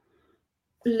and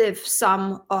live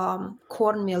some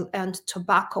cornmeal and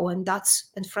tobacco and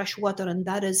fresh water, and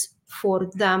that is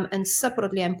for them. And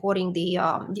separately, I'm pouring the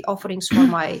offerings for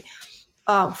my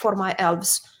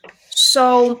elves.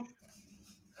 So,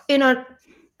 to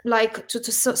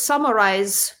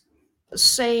summarize,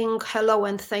 saying hello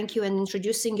and thank you and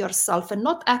introducing yourself and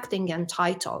not acting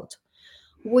entitled.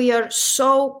 We are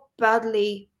so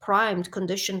badly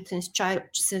conditioned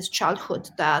since childhood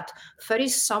that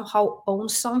fairies somehow own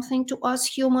something to us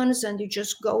humans, and you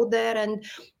just go there and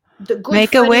the good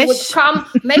fairy would come,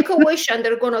 make a wish, and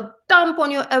they're going to dump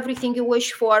on you everything you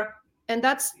wish for. And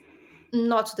that's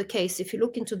not the case. If you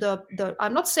look into the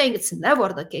I'm not saying it's never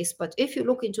the case, but if you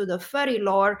look into the fairy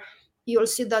lore, you'll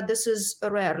see that this is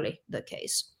rarely the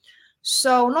case.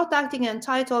 So not acting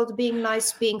entitled, being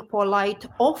nice, being polite,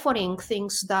 offering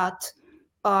things that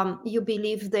you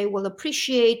believe they will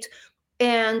appreciate,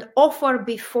 and offer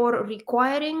before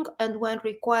requiring, and when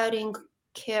requiring,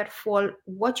 careful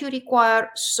what you require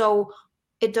so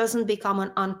it doesn't become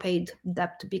an unpaid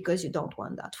debt, because you don't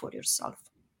want that for yourself.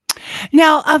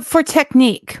 Now, for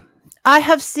technique, I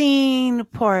have seen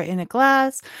pour it in a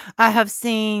glass. I have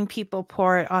seen people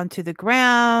pour it onto the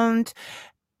ground.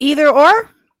 Either or?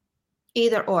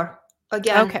 Either or.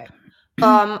 Again, okay.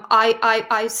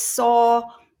 I saw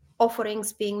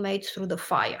offerings being made through the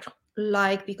fire,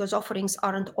 because offerings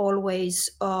aren't always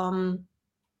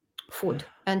food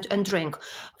and drink.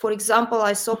 For example,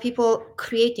 I saw people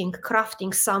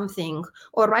crafting something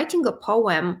or writing a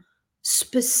poem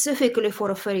specifically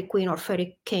for a fairy queen or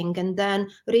fairy king, and then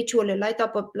ritually light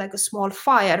up a small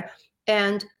fire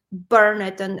and burn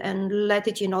it and let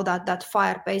it, that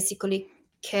fire basically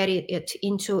carry it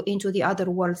into the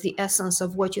other world, the essence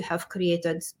of what you have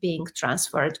created being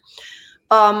transferred.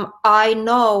 I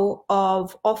know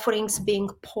of offerings being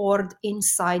poured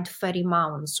inside fairy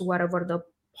mounds, wherever the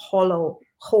hollow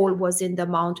hole was in the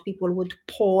mound, people would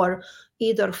pour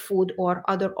either food or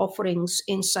other offerings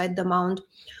inside the mound.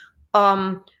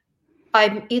 I'm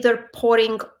either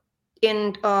pouring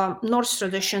in Norse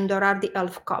tradition, there are the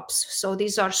elf cups. So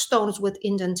these are stones with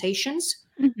indentations.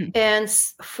 Mm-hmm. And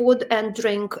food and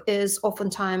drink is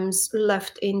oftentimes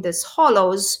left in these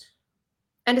hollows.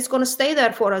 And it's going to stay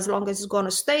there for as long as it's going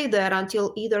to stay there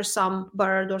until either some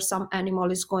bird or some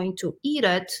animal is going to eat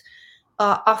it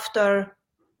after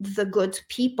the good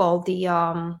people,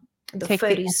 the Take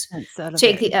fairies, the essence out of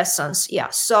take it. the essence. Yeah.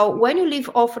 So when you leave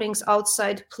offerings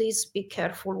outside, please be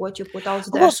careful what you put out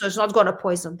there, Well- so it's not going to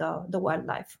poison the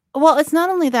wildlife. Well, it's not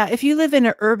only that. If you live in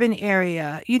an urban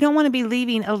area, you don't want to be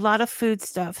leaving a lot of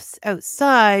foodstuffs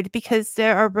outside because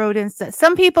there are rodents that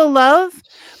some people love,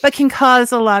 but can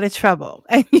cause a lot of trouble,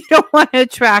 and you don't want to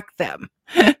attract them,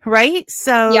 right?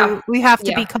 So Yeah. we have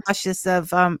to be Yeah. cautious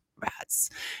of rats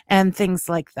and things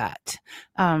like that.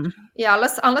 Yeah,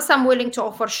 unless I'm willing to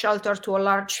offer shelter to a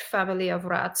large family of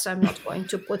rats, I'm not going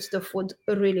to put the food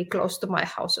really close to my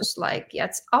house. It's like, yeah,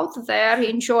 it's out there,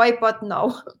 enjoy, but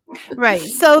no. Right.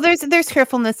 So there's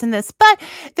carefulness in this, but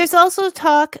there's also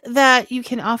talk that you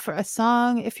can offer a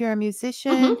song if you're a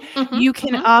musician. You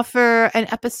can offer an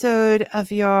episode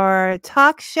of your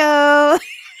talk show.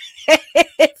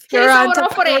 If you're Here's on our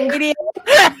talk offering. radio.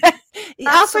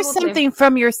 Offer Absolutely. something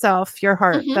from yourself, your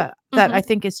heart, that mhm. I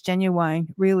think is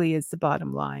genuine, really is the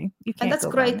bottom line. You can't And that's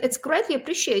go great. wrong. It's greatly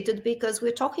appreciated because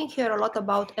we're talking here a lot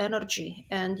about energy.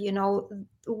 And,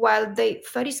 while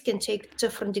fairies can take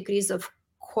different degrees of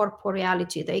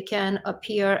corporeality, they can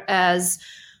appear as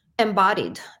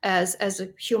embodied as a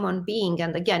human being.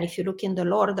 And again, if you look in the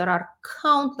lore, there are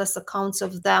countless accounts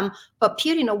of them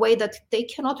appear in a way that they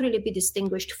cannot really be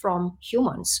distinguished from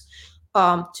humans,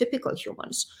 typical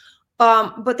humans.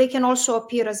 But they can also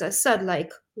appear, as I said,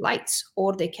 like lights,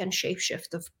 or they can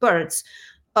shapeshift of birds,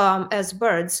 as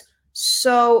birds.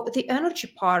 So the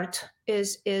energy part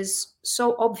is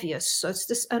so obvious. So it's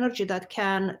this energy that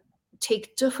can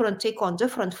take on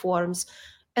different forms.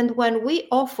 And when we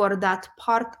offer that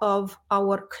part of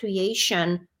our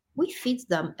creation, we feed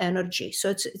them energy. So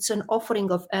it's an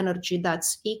offering of energy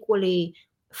that's equally,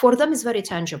 for them, is very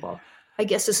tangible. I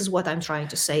guess this is what I'm trying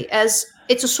to say, as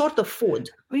it's a sort of food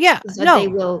Yeah. that they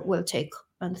will take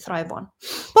and thrive on.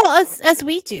 Well, as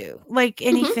we do, like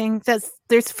anything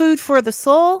there's food for the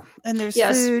soul, and there's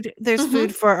Yes.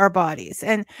 food for our bodies,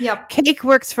 and Yep. cake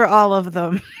works for all of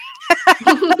them.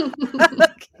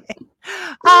 Okay.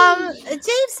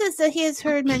 Dave says that he has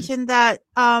heard mentioned that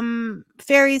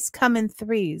fairies come in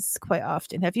threes quite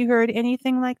often. Have you heard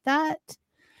anything like that?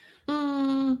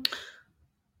 I'm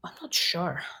not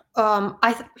sure.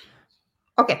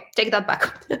 Okay, take that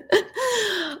back.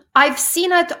 I've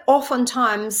seen it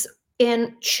oftentimes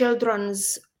in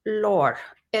children's lore,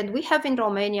 and we have in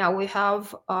Romania. We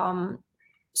have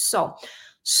so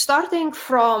starting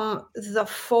from the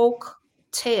folk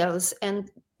tales and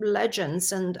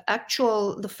legends and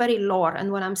the fairy lore.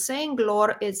 And when I'm saying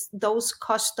lore, it's those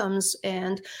customs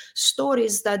and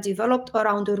stories that developed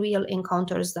around the real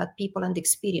encounters that people and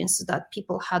experiences that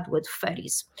people had with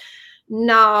fairies.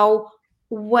 Now,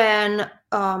 when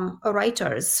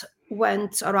writers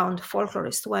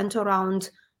folklorists went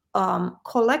around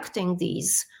collecting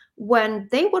these, when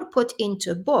they were put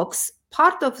into books,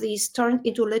 part of these turned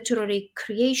into literary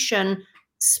creation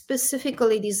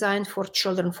specifically designed for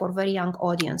children, for very young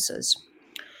audiences.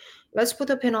 Let's put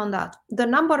a pin on that. The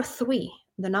number 3,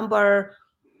 the number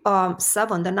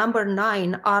 7, the number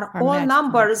 9 are all magical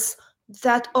numbers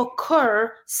that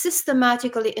occur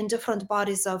systematically in different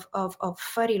bodies of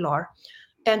fairy lore.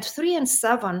 And 3 and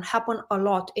 7 happen a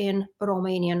lot in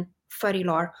Romanian fairy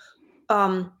lore.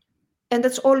 And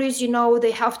that's always,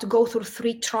 they have to go through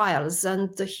 3 trials, and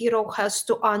the hero has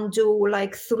to undo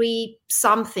like 3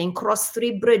 something, cross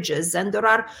 3 bridges, and there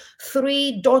are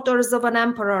 3 daughters of an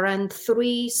emperor and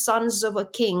 3 sons of a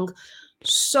king.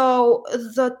 So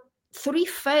the 3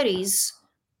 fairies,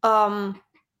 I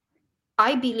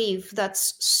believe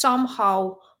that's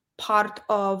somehow part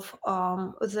of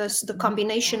the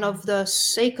combination of the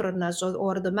sacredness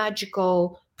or the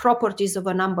magical properties of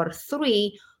a number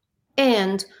 3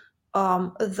 and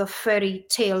the fairy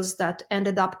tales that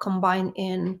ended up combined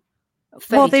in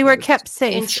Well, they were tales kept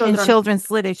safe in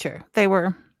children's literature. They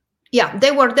were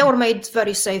made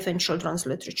very safe in children's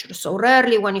literature. So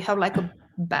rarely when you have like a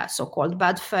so-called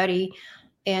bad fairy,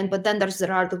 but then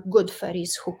there are the good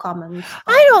fairies who come and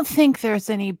I don't think there's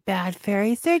any bad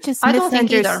fairies. They're just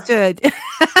misunderstood.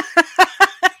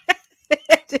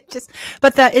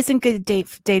 But that isn't good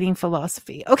dating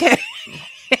philosophy. Okay.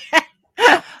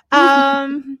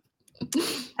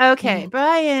 Okay,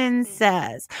 Brian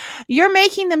says, you're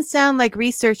making them sound like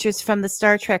researchers from the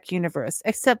Star Trek universe,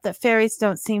 except that fairies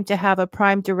don't seem to have a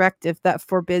prime directive that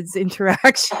forbids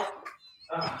interaction.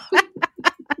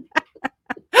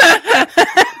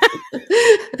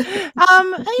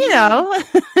 You know,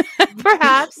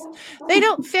 perhaps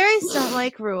fairies don't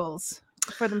like rules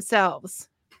for themselves.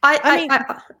 I mean,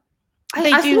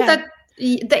 they I do think have,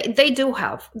 that they do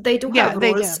have yeah,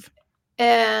 they rules. have.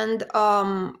 And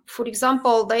for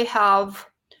example, they have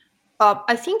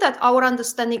I think that our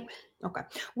understanding, okay,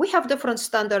 we have different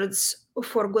standards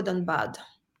for good and bad.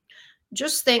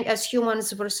 Just think as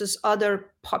humans versus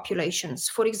other populations.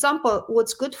 For example,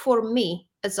 what's good for me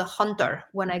as a hunter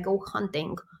when I go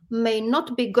hunting may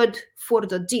not be good for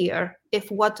the deer if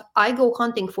what I go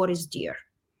hunting for is deer.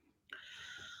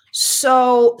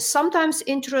 So sometimes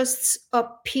interests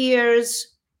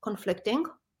appears conflicting,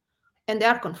 and they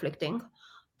are conflicting.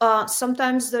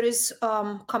 Sometimes there is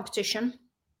competition,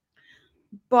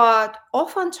 but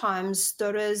oftentimes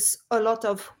there is a lot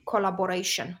of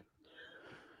collaboration.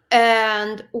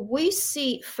 And we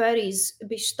see fairies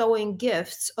bestowing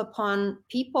gifts upon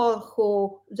people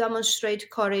who demonstrate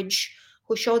courage,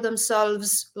 who show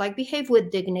themselves, like behave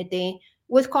with dignity,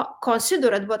 with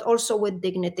considerate, but also with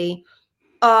dignity.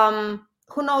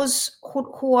 Who knows,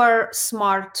 who are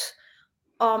smart.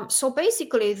 So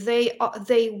basically, they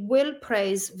will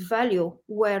praise value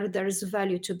where there's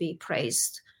value to be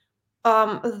praised.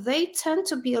 They tend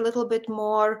to be a little bit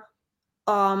more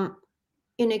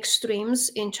in extremes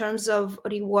in terms of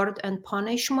reward and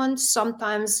punishment.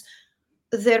 Sometimes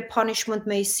their punishment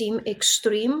may seem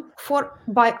extreme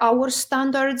by our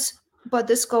standards, but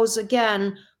this goes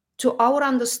again to our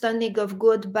understanding of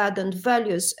good, bad, and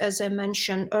values. As I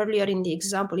mentioned earlier in the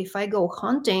example, if I go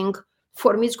hunting,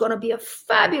 for me it's going to be a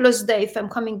fabulous day. If I'm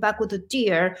coming back with a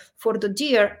deer, for the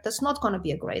deer, that's not going to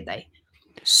be a great day.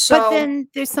 So, but then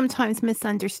there's sometimes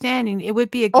misunderstanding. It would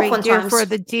be a great deer for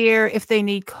the deer if they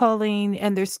need culling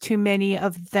and there's too many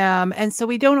of them. And so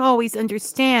we don't always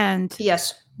understand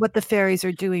what the fairies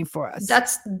are doing for us.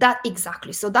 That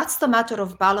exactly. So that's the matter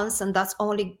of balance. And that's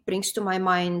only brings to my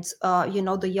mind,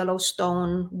 the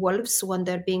Yellowstone wolves when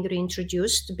they're being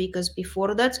reintroduced, because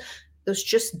before that, there's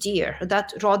just deer,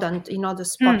 that rodent,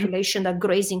 this population, that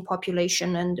grazing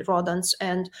population and rodents.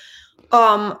 And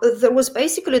there was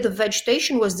basically the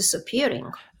vegetation was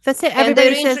disappearing. That's it.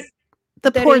 Everybody says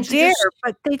the poor deer,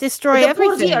 but they destroy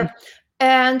everything. Poor deer.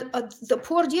 And the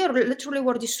poor deer literally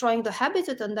were destroying the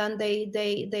habitat, and then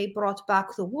they brought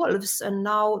back the wolves, and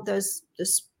now there's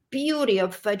this beauty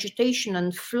of vegetation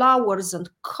and flowers and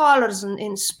colors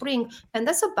in spring, and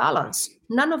that's a balance.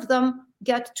 None of them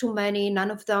get too many.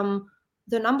 None of them,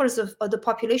 the numbers of the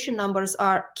population numbers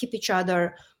keep each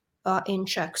other in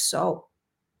check. So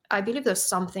I believe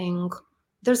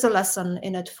there's a lesson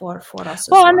in it for us.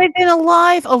 Well, and they've been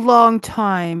alive a long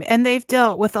time, and they've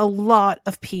dealt with a lot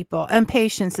of people, and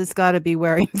patience has got to be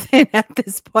wearing thin at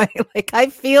this point. Like, I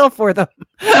feel for them.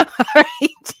 All right.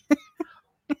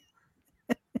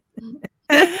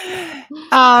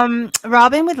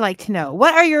 Robin would like to know,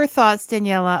 what are your thoughts,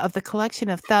 Daniela, of the collection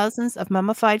of thousands of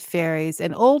mummified fairies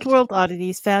and old world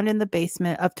oddities found in the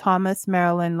basement of Thomas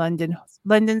Maryland's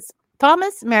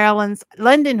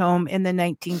London home in the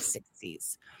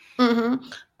 1960s?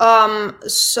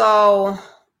 So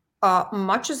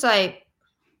much as I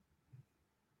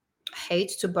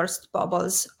hate to burst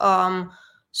bubbles,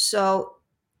 so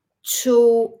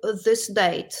to this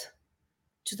date,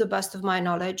 to the best of my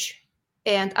knowledge,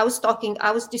 and I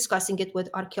was discussing it with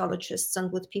archaeologists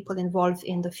and with people involved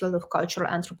in the field of cultural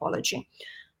anthropology.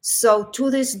 So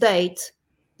to this date,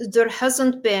 there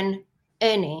hasn't been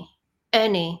any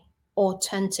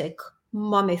authentic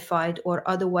mummified or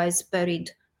otherwise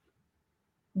buried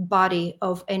body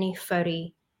of any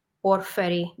fairy or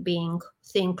fairy being.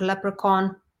 Think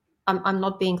leprechaun. I'm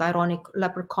not being ironic.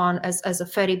 Leprechaun as a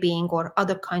fairy being or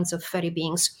other kinds of fairy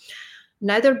beings,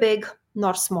 neither big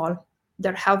nor small.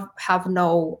 There have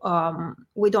no.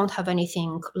 We don't have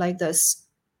anything like this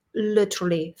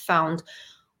literally found.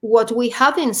 What we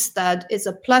have instead is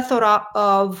a plethora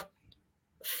of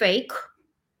fake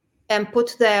and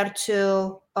put there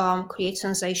to create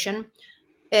sensation,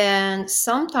 and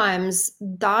sometimes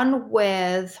done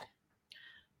with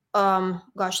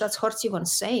gosh, that hurts even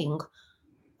saying,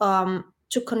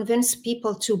 to convince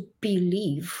people to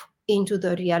believe into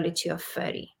the reality of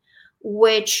fairy,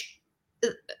 which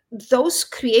those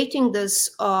creating this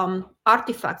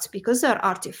artifacts, because they're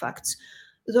artifacts,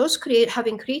 those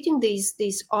creating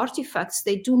these artifacts,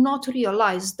 they do not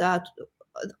realize that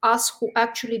us who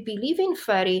actually believe in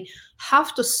fairy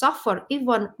have to suffer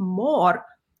even more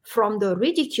from the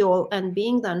ridicule and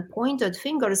being then pointed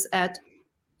fingers at,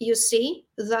 you see,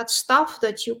 that stuff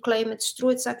that you claim it's true,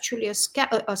 it's actually a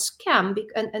scam,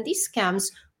 and these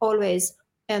scams always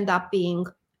end up being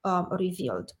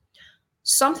revealed.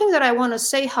 Something that I want to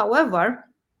say, however,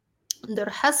 there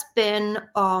has been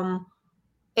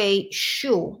a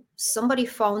shoe. Somebody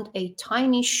found a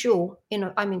tiny shoe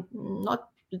not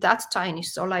that tiny,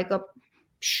 so like a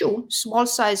shoe, small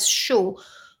size shoe,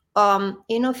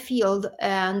 in a field,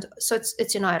 and so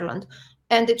it's in Ireland,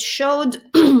 and it showed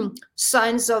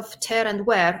signs of tear and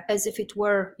wear, as if it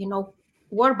were,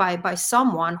 wore by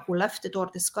someone who left it or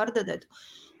discarded it.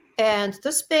 And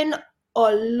there's been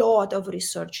a lot of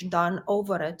research done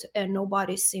over it, and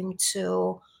nobody seemed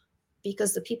to,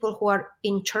 because the people who are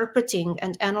interpreting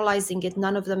and analyzing it,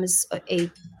 none of them is a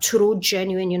true,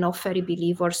 genuine, fairy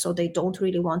believer, so they don't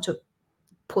really want to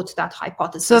put that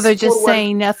hypothesis So they're just forward.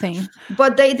 saying nothing.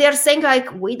 But they're saying, like,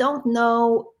 we don't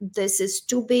know, this is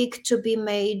too big to be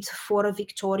made for a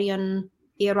Victorian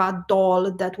era doll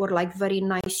that were like very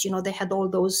nice, they had all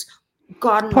those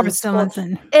garments,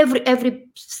 Porcelain.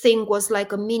 everything was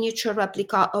like a miniature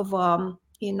replica of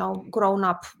grown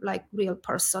up, like real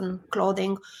person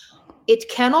clothing. It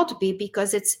cannot be,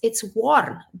 because it's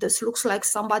worn. This looks like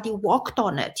somebody walked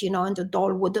on it, and the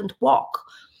doll wouldn't walk.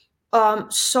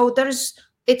 So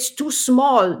it's too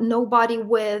small. Nobody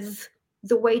with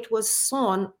the way it was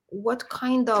sewn, what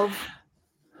kind of,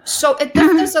 so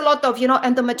there's a lot of,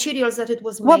 and the materials that it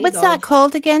was made of. What was that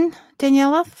called again,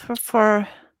 Daniela? For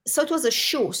So it was a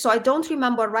shoe. So I don't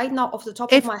remember right now off the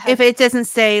top of my head. If it doesn't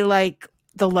say like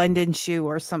the London shoe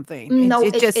or something. No,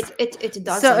 it doesn't.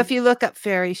 So if you look up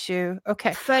fairy shoe,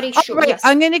 okay. Fairy shoe, right. yes.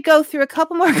 I'm going to go through a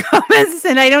couple more comments,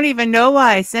 and I don't even know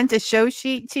why I sent a show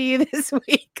sheet to you this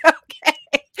week. Okay.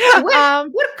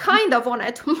 We're kind of on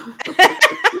it.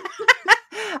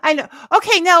 I know.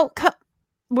 Okay, now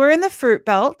we're in the fruit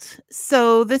belt,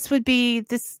 so this could be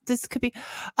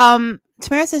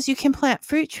Tamara says you can plant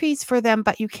fruit trees for them,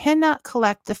 but you cannot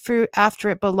collect the fruit after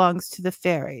it belongs to the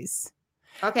fairies.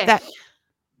 Okay.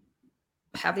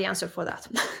 I have the answer for that.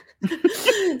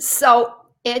 So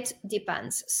it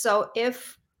depends. So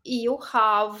if you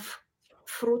have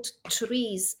fruit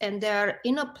trees and they're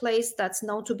in a place that's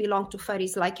known to belong to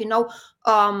fairies, like,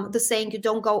 the saying, you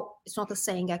don't go, it's not a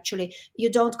saying actually, you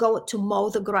don't go to mow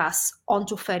the grass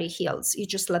onto fairy hills, you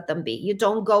just let them be. You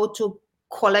don't go to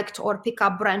collect or pick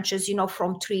up branches,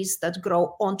 from trees that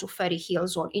grow onto fairy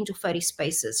hills or into fairy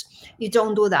spaces. You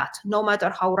don't do that, no matter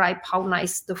how ripe, how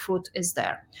nice the fruit is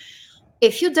there.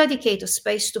 If you dedicate a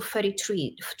space to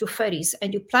fairies,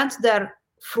 and you plant their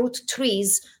fruit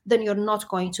trees, then you're not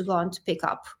going to go and pick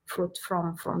up fruit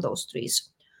from those trees.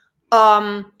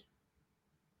 The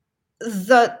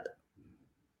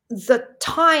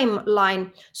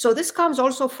timeline, so this comes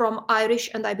also from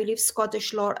Irish and I believe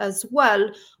Scottish lore as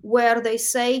well, where they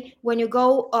say when you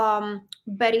go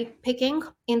berry picking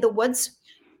in the woods,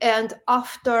 and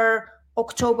after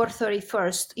October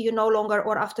 31st, you no longer,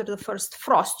 or after the first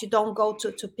frost, you don't go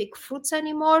to pick fruits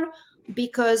anymore,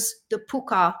 because the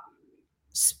puka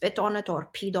spit on it or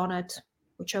peed on it,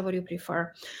 whichever you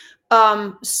prefer.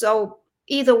 So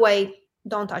either way,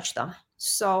 don't touch them.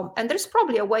 So, and there's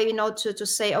probably a way, to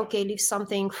say, okay, leave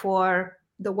something for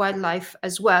the wildlife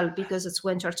as well, because it's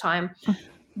winter time.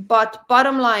 But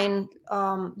bottom line,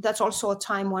 that's also a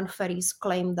time when fairies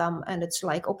claim them, and it's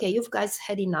like, okay, you guys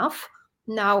had enough.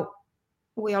 Now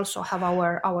we also have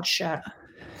our share.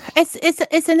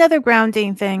 It's another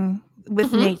grounding thing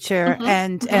with nature,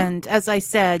 and as I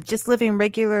said, just living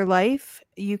regular life,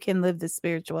 you can live the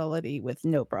spirituality with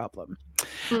no problem.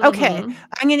 Okay,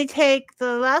 I'm going to take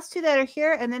the last two that are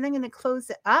here, and then I'm going to close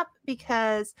it up,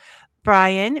 because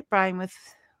Brian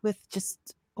with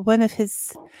just one of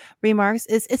his remarks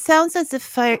is, it sounds as if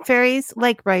fairies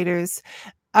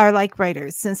are like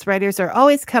writers, since writers are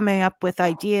always coming up with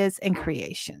ideas and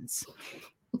creations.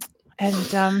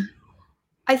 And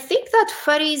I think that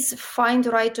fairies find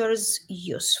writers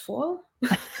useful.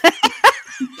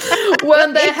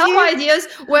 When they have ideas,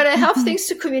 when they have things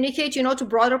to communicate, to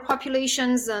broader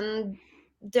populations, and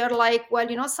they're like,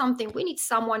 well, something, we need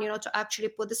someone, to actually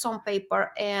put this on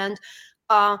paper. And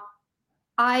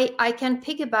I can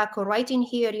piggyback right in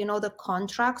here, the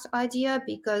contract idea,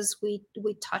 because we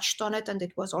touched on it, and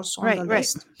it was also on the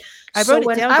list. I wrote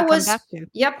it down to come back to.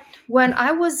 Yep. When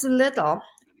I was little,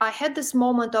 I had this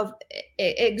moment of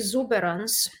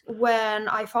exuberance when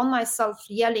I found myself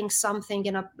yelling something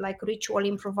in a ritual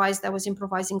improvised. I was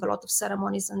improvising a lot of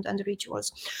ceremonies and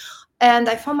rituals. And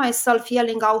I found myself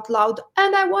yelling out loud,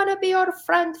 and I want to be your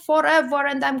friend forever,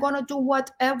 and I'm going to do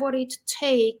whatever it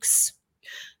takes.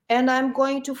 and I'm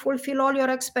going to fulfill all your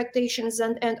expectations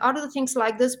and other things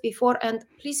like this before. And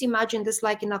please imagine this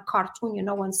like in a cartoon,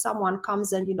 when someone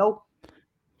comes and,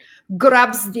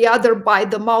 grabs the other by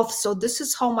the mouth. So this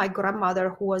is how my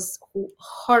grandmother, who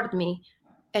heard me,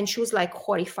 and she was like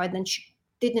horrified, and she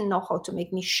didn't know how to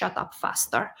make me shut up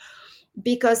faster,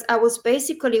 because I was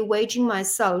basically waging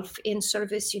myself in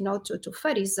service, to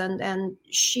fairies. And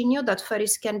she knew that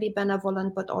fairies can be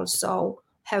benevolent, but also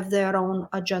have their own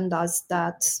agendas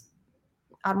that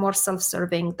are more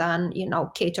self-serving than,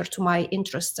 cater to my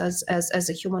interests as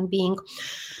a human being.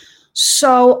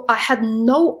 So I had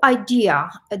no idea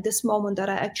at this moment that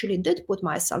I actually did put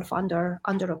myself under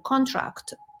a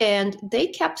contract, and they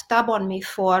kept tab on me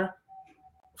for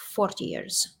 40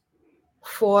 years.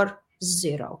 40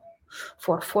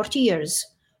 for 40 years,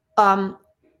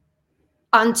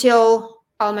 until,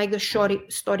 I'll make the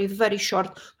story very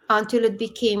short, until it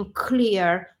became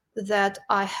clear that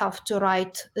I have to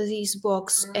write these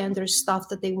books and there's stuff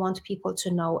that they want people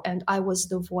to know, and I was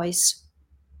the voice.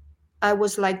 I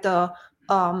was like the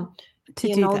I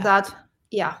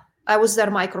was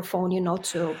their microphone,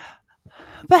 to.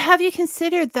 But have you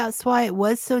considered that's why it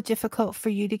was so difficult for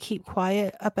you to keep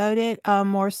quiet about it,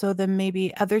 more so than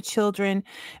maybe other children,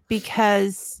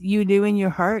 because you knew in your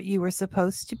heart you were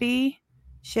supposed to be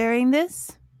sharing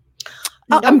this?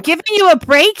 Nope. I'm giving you a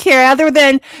break here, other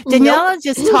than Daniela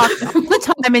just talked all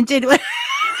the time and did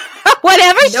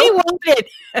whatever she wanted.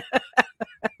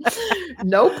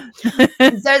 Nope.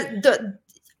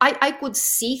 I could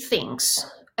see things,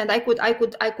 and I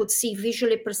could see,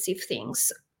 visually perceive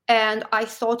things. And I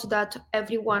thought that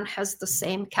everyone has the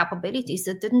same capabilities.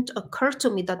 It didn't occur to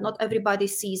me that not everybody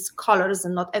sees colors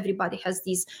and not everybody has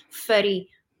these fairy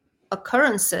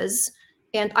occurrences.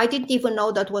 And I didn't even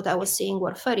know that what I was seeing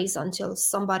were fairies until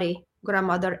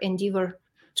grandmother endeavored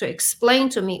to explain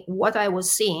to me what I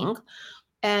was seeing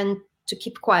and to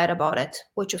keep quiet about it,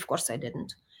 which of course I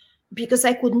didn't, because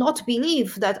I could not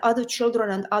believe that other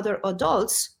children and other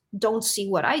adults don't see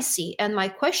what I see. And my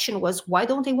question was, why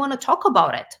don't they want to talk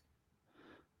about it?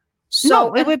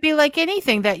 So it would be like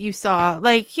anything that you saw,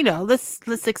 like,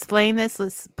 let's explain this.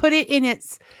 Let's put it in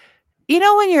its,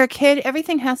 when you're a kid,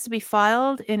 everything has to be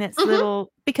filed in its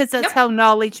little, because that's how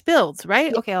knowledge builds,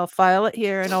 right? Yep. Okay, I'll file it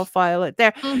here and I'll file it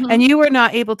there. And you were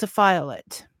not able to file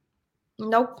it.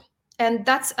 Nope. And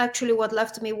that's actually what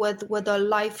left me with a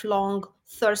lifelong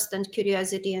thirst and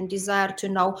curiosity and desire to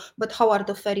know, but how are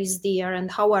the fairies there,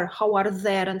 and how are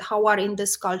there, and how are in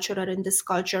this culture or in this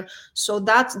culture. So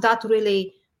that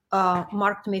really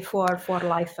marked me for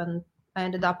life, and I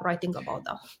ended up writing about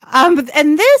them.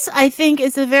 And this, I think,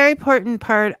 is a very important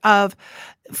part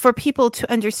for people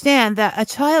to understand that a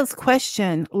child's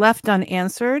question left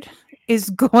unanswered is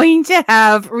going to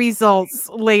have results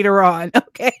later on.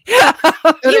 Okay.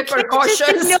 You can't just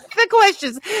ignore the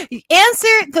questions.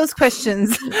 Answer those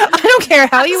questions. I don't care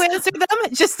how you answer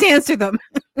them, just answer them.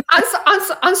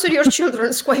 Answer your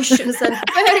children's questions, and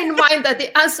bear in mind that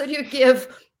the answer you give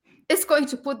is going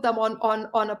to put them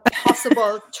on a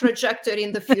possible trajectory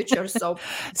in the future. So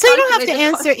you don't have to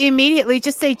answer immediately.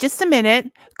 Just say, just a minute,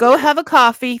 go have a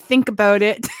coffee, think about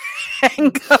it,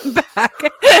 and come back.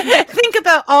 Think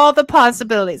about all the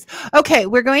possibilities. Okay,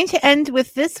 we're going to end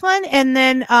with this one, and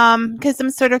then because I'm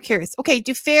sort of curious. Okay,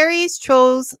 do fairies,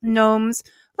 trolls, gnomes,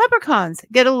 leprechauns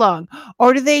get along,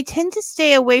 or do they tend to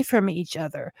stay away from each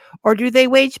other, or do they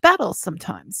wage battles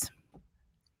sometimes?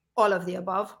 All of the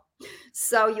above.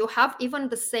 So you have even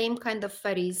the same kind of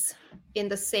fairies in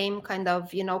the same kind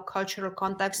of, cultural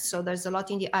context. So there's a lot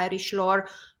in the Irish lore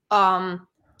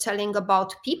telling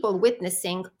about people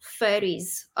witnessing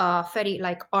fairies,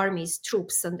 fairy-like armies,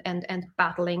 troops, and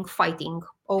battling, fighting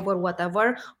over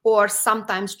whatever, or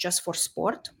sometimes just for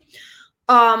sport.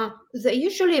 They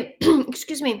usually,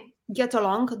 get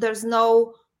along. There's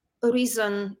no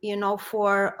reason,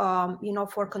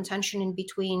 for contention in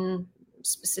between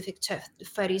specific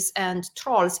fairies and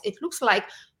trolls. It looks like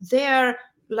they're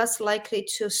less likely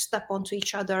to step onto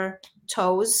each other's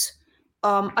toes.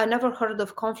 I never heard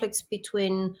of conflicts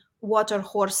between water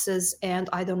horses and,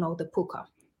 I don't know, the puka,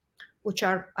 which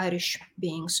are Irish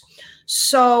beings.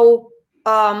 So,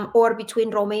 or between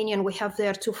Romanian, we have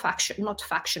there two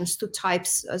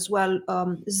types as well.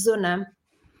 Zune,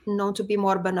 known to be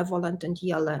more benevolent, and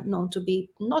Yele, known to be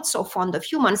not so fond of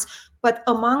humans. But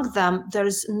among them,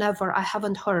 I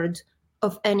haven't heard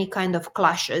of any kind of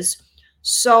clashes.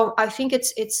 So I think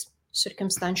it's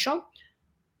circumstantial.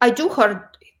 I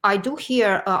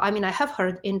have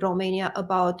heard in Romania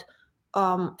about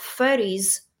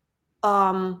fairies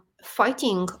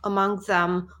fighting among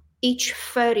them, each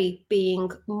fairy being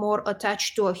more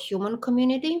attached to a human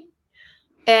community.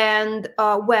 And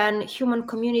when human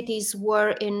communities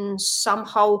were in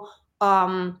somehow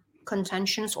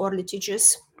contentions or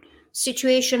litigious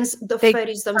situations, the They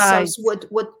fairies tried. themselves would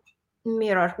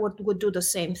mirror, would do the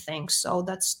same thing. So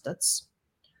that's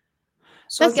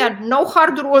so That's again, no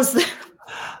hard rules there.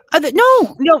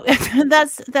 no,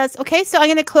 that's okay. So I'm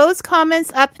going to close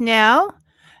comments up now.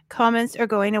 Comments are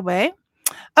going away.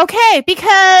 Okay,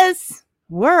 because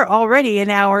we're already an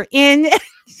hour in.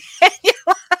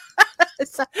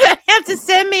 So you have to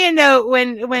send me a note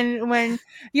when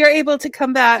you're able to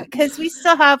come back, because we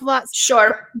still have lots.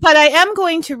 Sure. But I am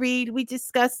going to read. We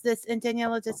discussed this, and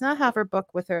Daniela does not have her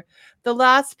book with her. The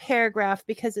last paragraph,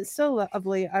 because it's so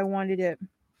lovely. I wanted it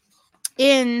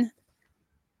in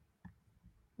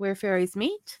Where Fairies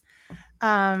Meet.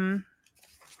 Here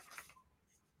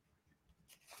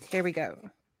we go.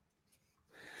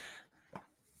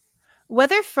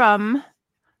 Whether from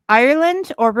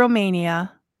Ireland or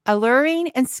Romania,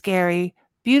 alluring and scary,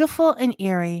 beautiful and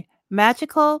eerie,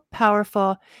 magical,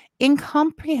 powerful,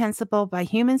 incomprehensible by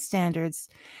human standards,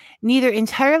 neither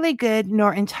entirely good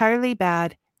nor entirely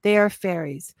bad, they are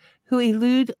fairies who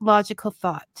elude logical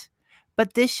thought.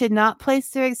 But this should not place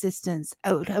their existence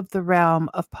out of the realm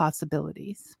of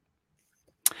possibilities.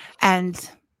 And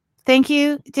thank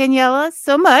you, Daniela,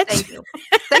 so much. Thank you.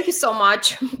 Thank you so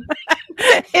much.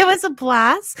 It was a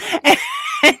blast.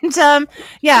 And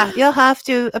yeah, you'll have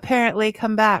to apparently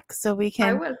come back so we I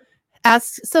can will.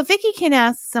 ask. So Vicky can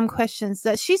ask some questions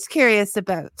that she's curious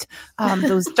about.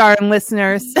 Those darn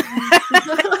listeners.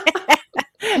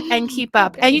 And keep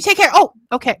up. Okay. And you take care. Oh,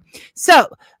 okay. So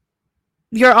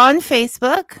you're on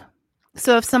Facebook.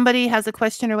 So if somebody has a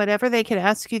question or whatever, they can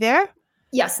ask you there.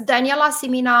 Yes, Daniela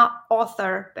Simina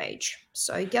author page.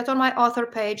 So you get on my author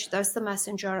page, there's the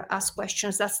messenger, ask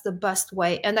questions. That's the best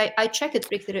way. And I check it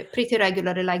pretty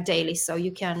regularly, like daily. So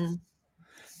you can.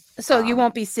 So you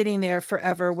won't be sitting there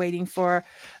forever waiting for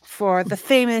the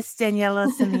famous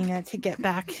Daniela Simina to get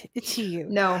back to you.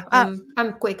 No,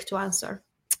 I'm quick to answer.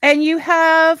 And you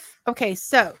have, okay,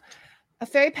 so A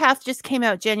Fairy Path just came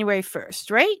out January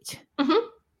 1st, right? Mm-hmm.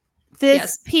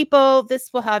 This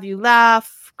will have you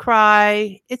laugh,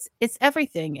 cry. It's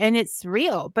everything, and it's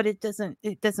real, but it doesn't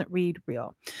read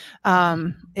real.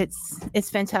 It's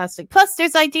fantastic. Plus,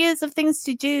 there's ideas of things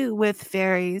to do with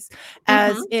fairies,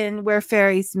 as in Where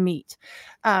Fairies Meet.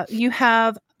 You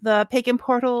have the Pagan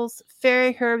Portals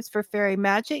Fairy Herbs for Fairy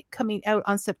Magic coming out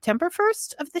on September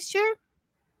 1st of this year.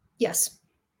 Yes.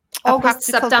 August,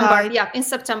 September. Guide. Yeah, in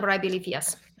September, I believe.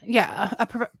 Yes. Yeah, a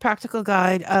practical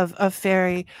guide of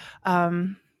fairy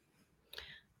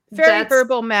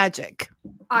herbal magic.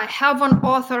 I have an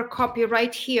author copy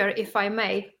right here, if I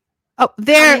may. Oh,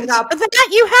 that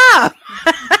you have.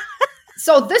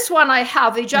 So this one I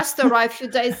have. It just arrived a few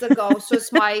days ago. So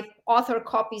it's my author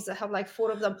copies. I have like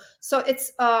 4 of them. So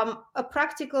it's a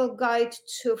practical guide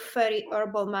to fairy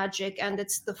herbal magic, and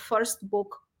it's the first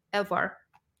book ever,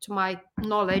 to my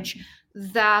knowledge,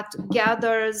 that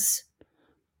gathers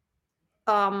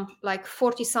like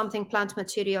 40-something plant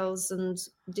materials and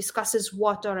discusses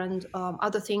water and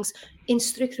other things in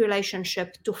strict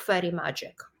relationship to fairy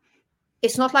magic.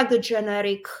 It's not like the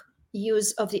generic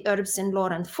use of the herbs in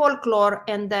lore and folklore,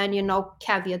 and then,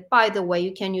 caveat, by the way,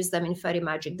 you can use them in fairy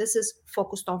magic. This is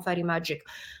focused on fairy magic.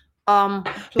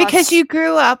 Because you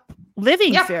grew up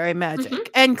living fairy magic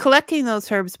and collecting those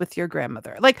herbs with your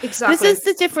grandmother. Like, exactly. This is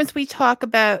the difference we talk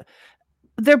about.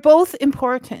 They're both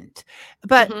important,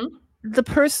 but the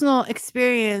personal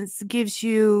experience gives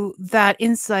you that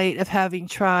insight of having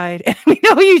tried. And we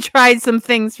know you tried some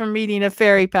things from reading A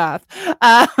Fairy Path.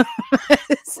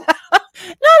 So,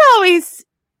 not always.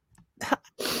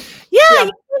 Yeah, you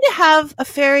need to have a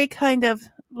fairy kind of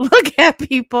look at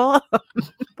people.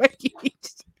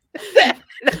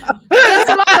 There's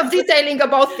a lot of detailing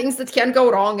about things that can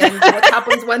go wrong and what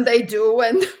happens when they do.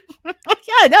 And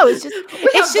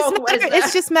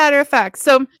it's just matter of fact.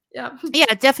 So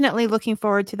yeah, definitely looking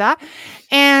forward to that.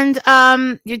 And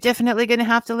you're definitely going to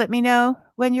have to let me know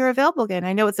when you're available again.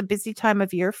 I know it's a busy time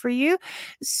of year for you,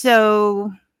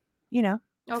 so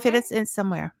fit us in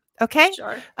somewhere. Okay.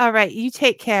 Sure. All right. You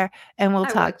take care, and we'll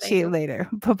talk to you later.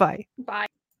 Bye-bye. Bye.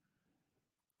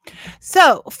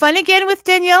 So, Fun Again with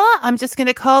Daniela. I'm just going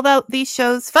to call out these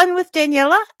shows Fun with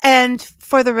Daniela. And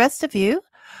for the rest of you,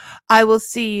 I will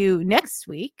see you next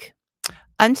week.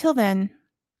 Until then,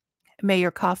 may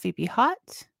your coffee be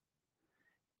hot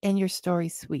and your story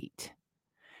sweet.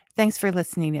 Thanks for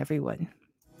listening, everyone.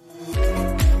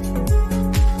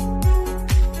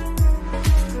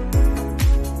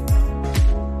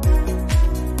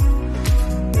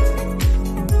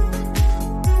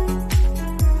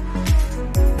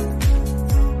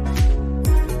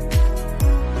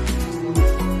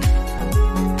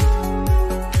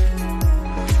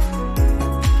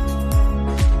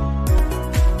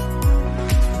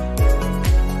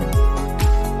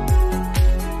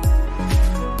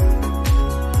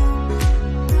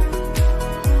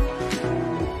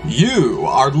 You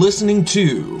are listening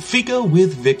to Fika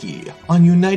with Vicky on United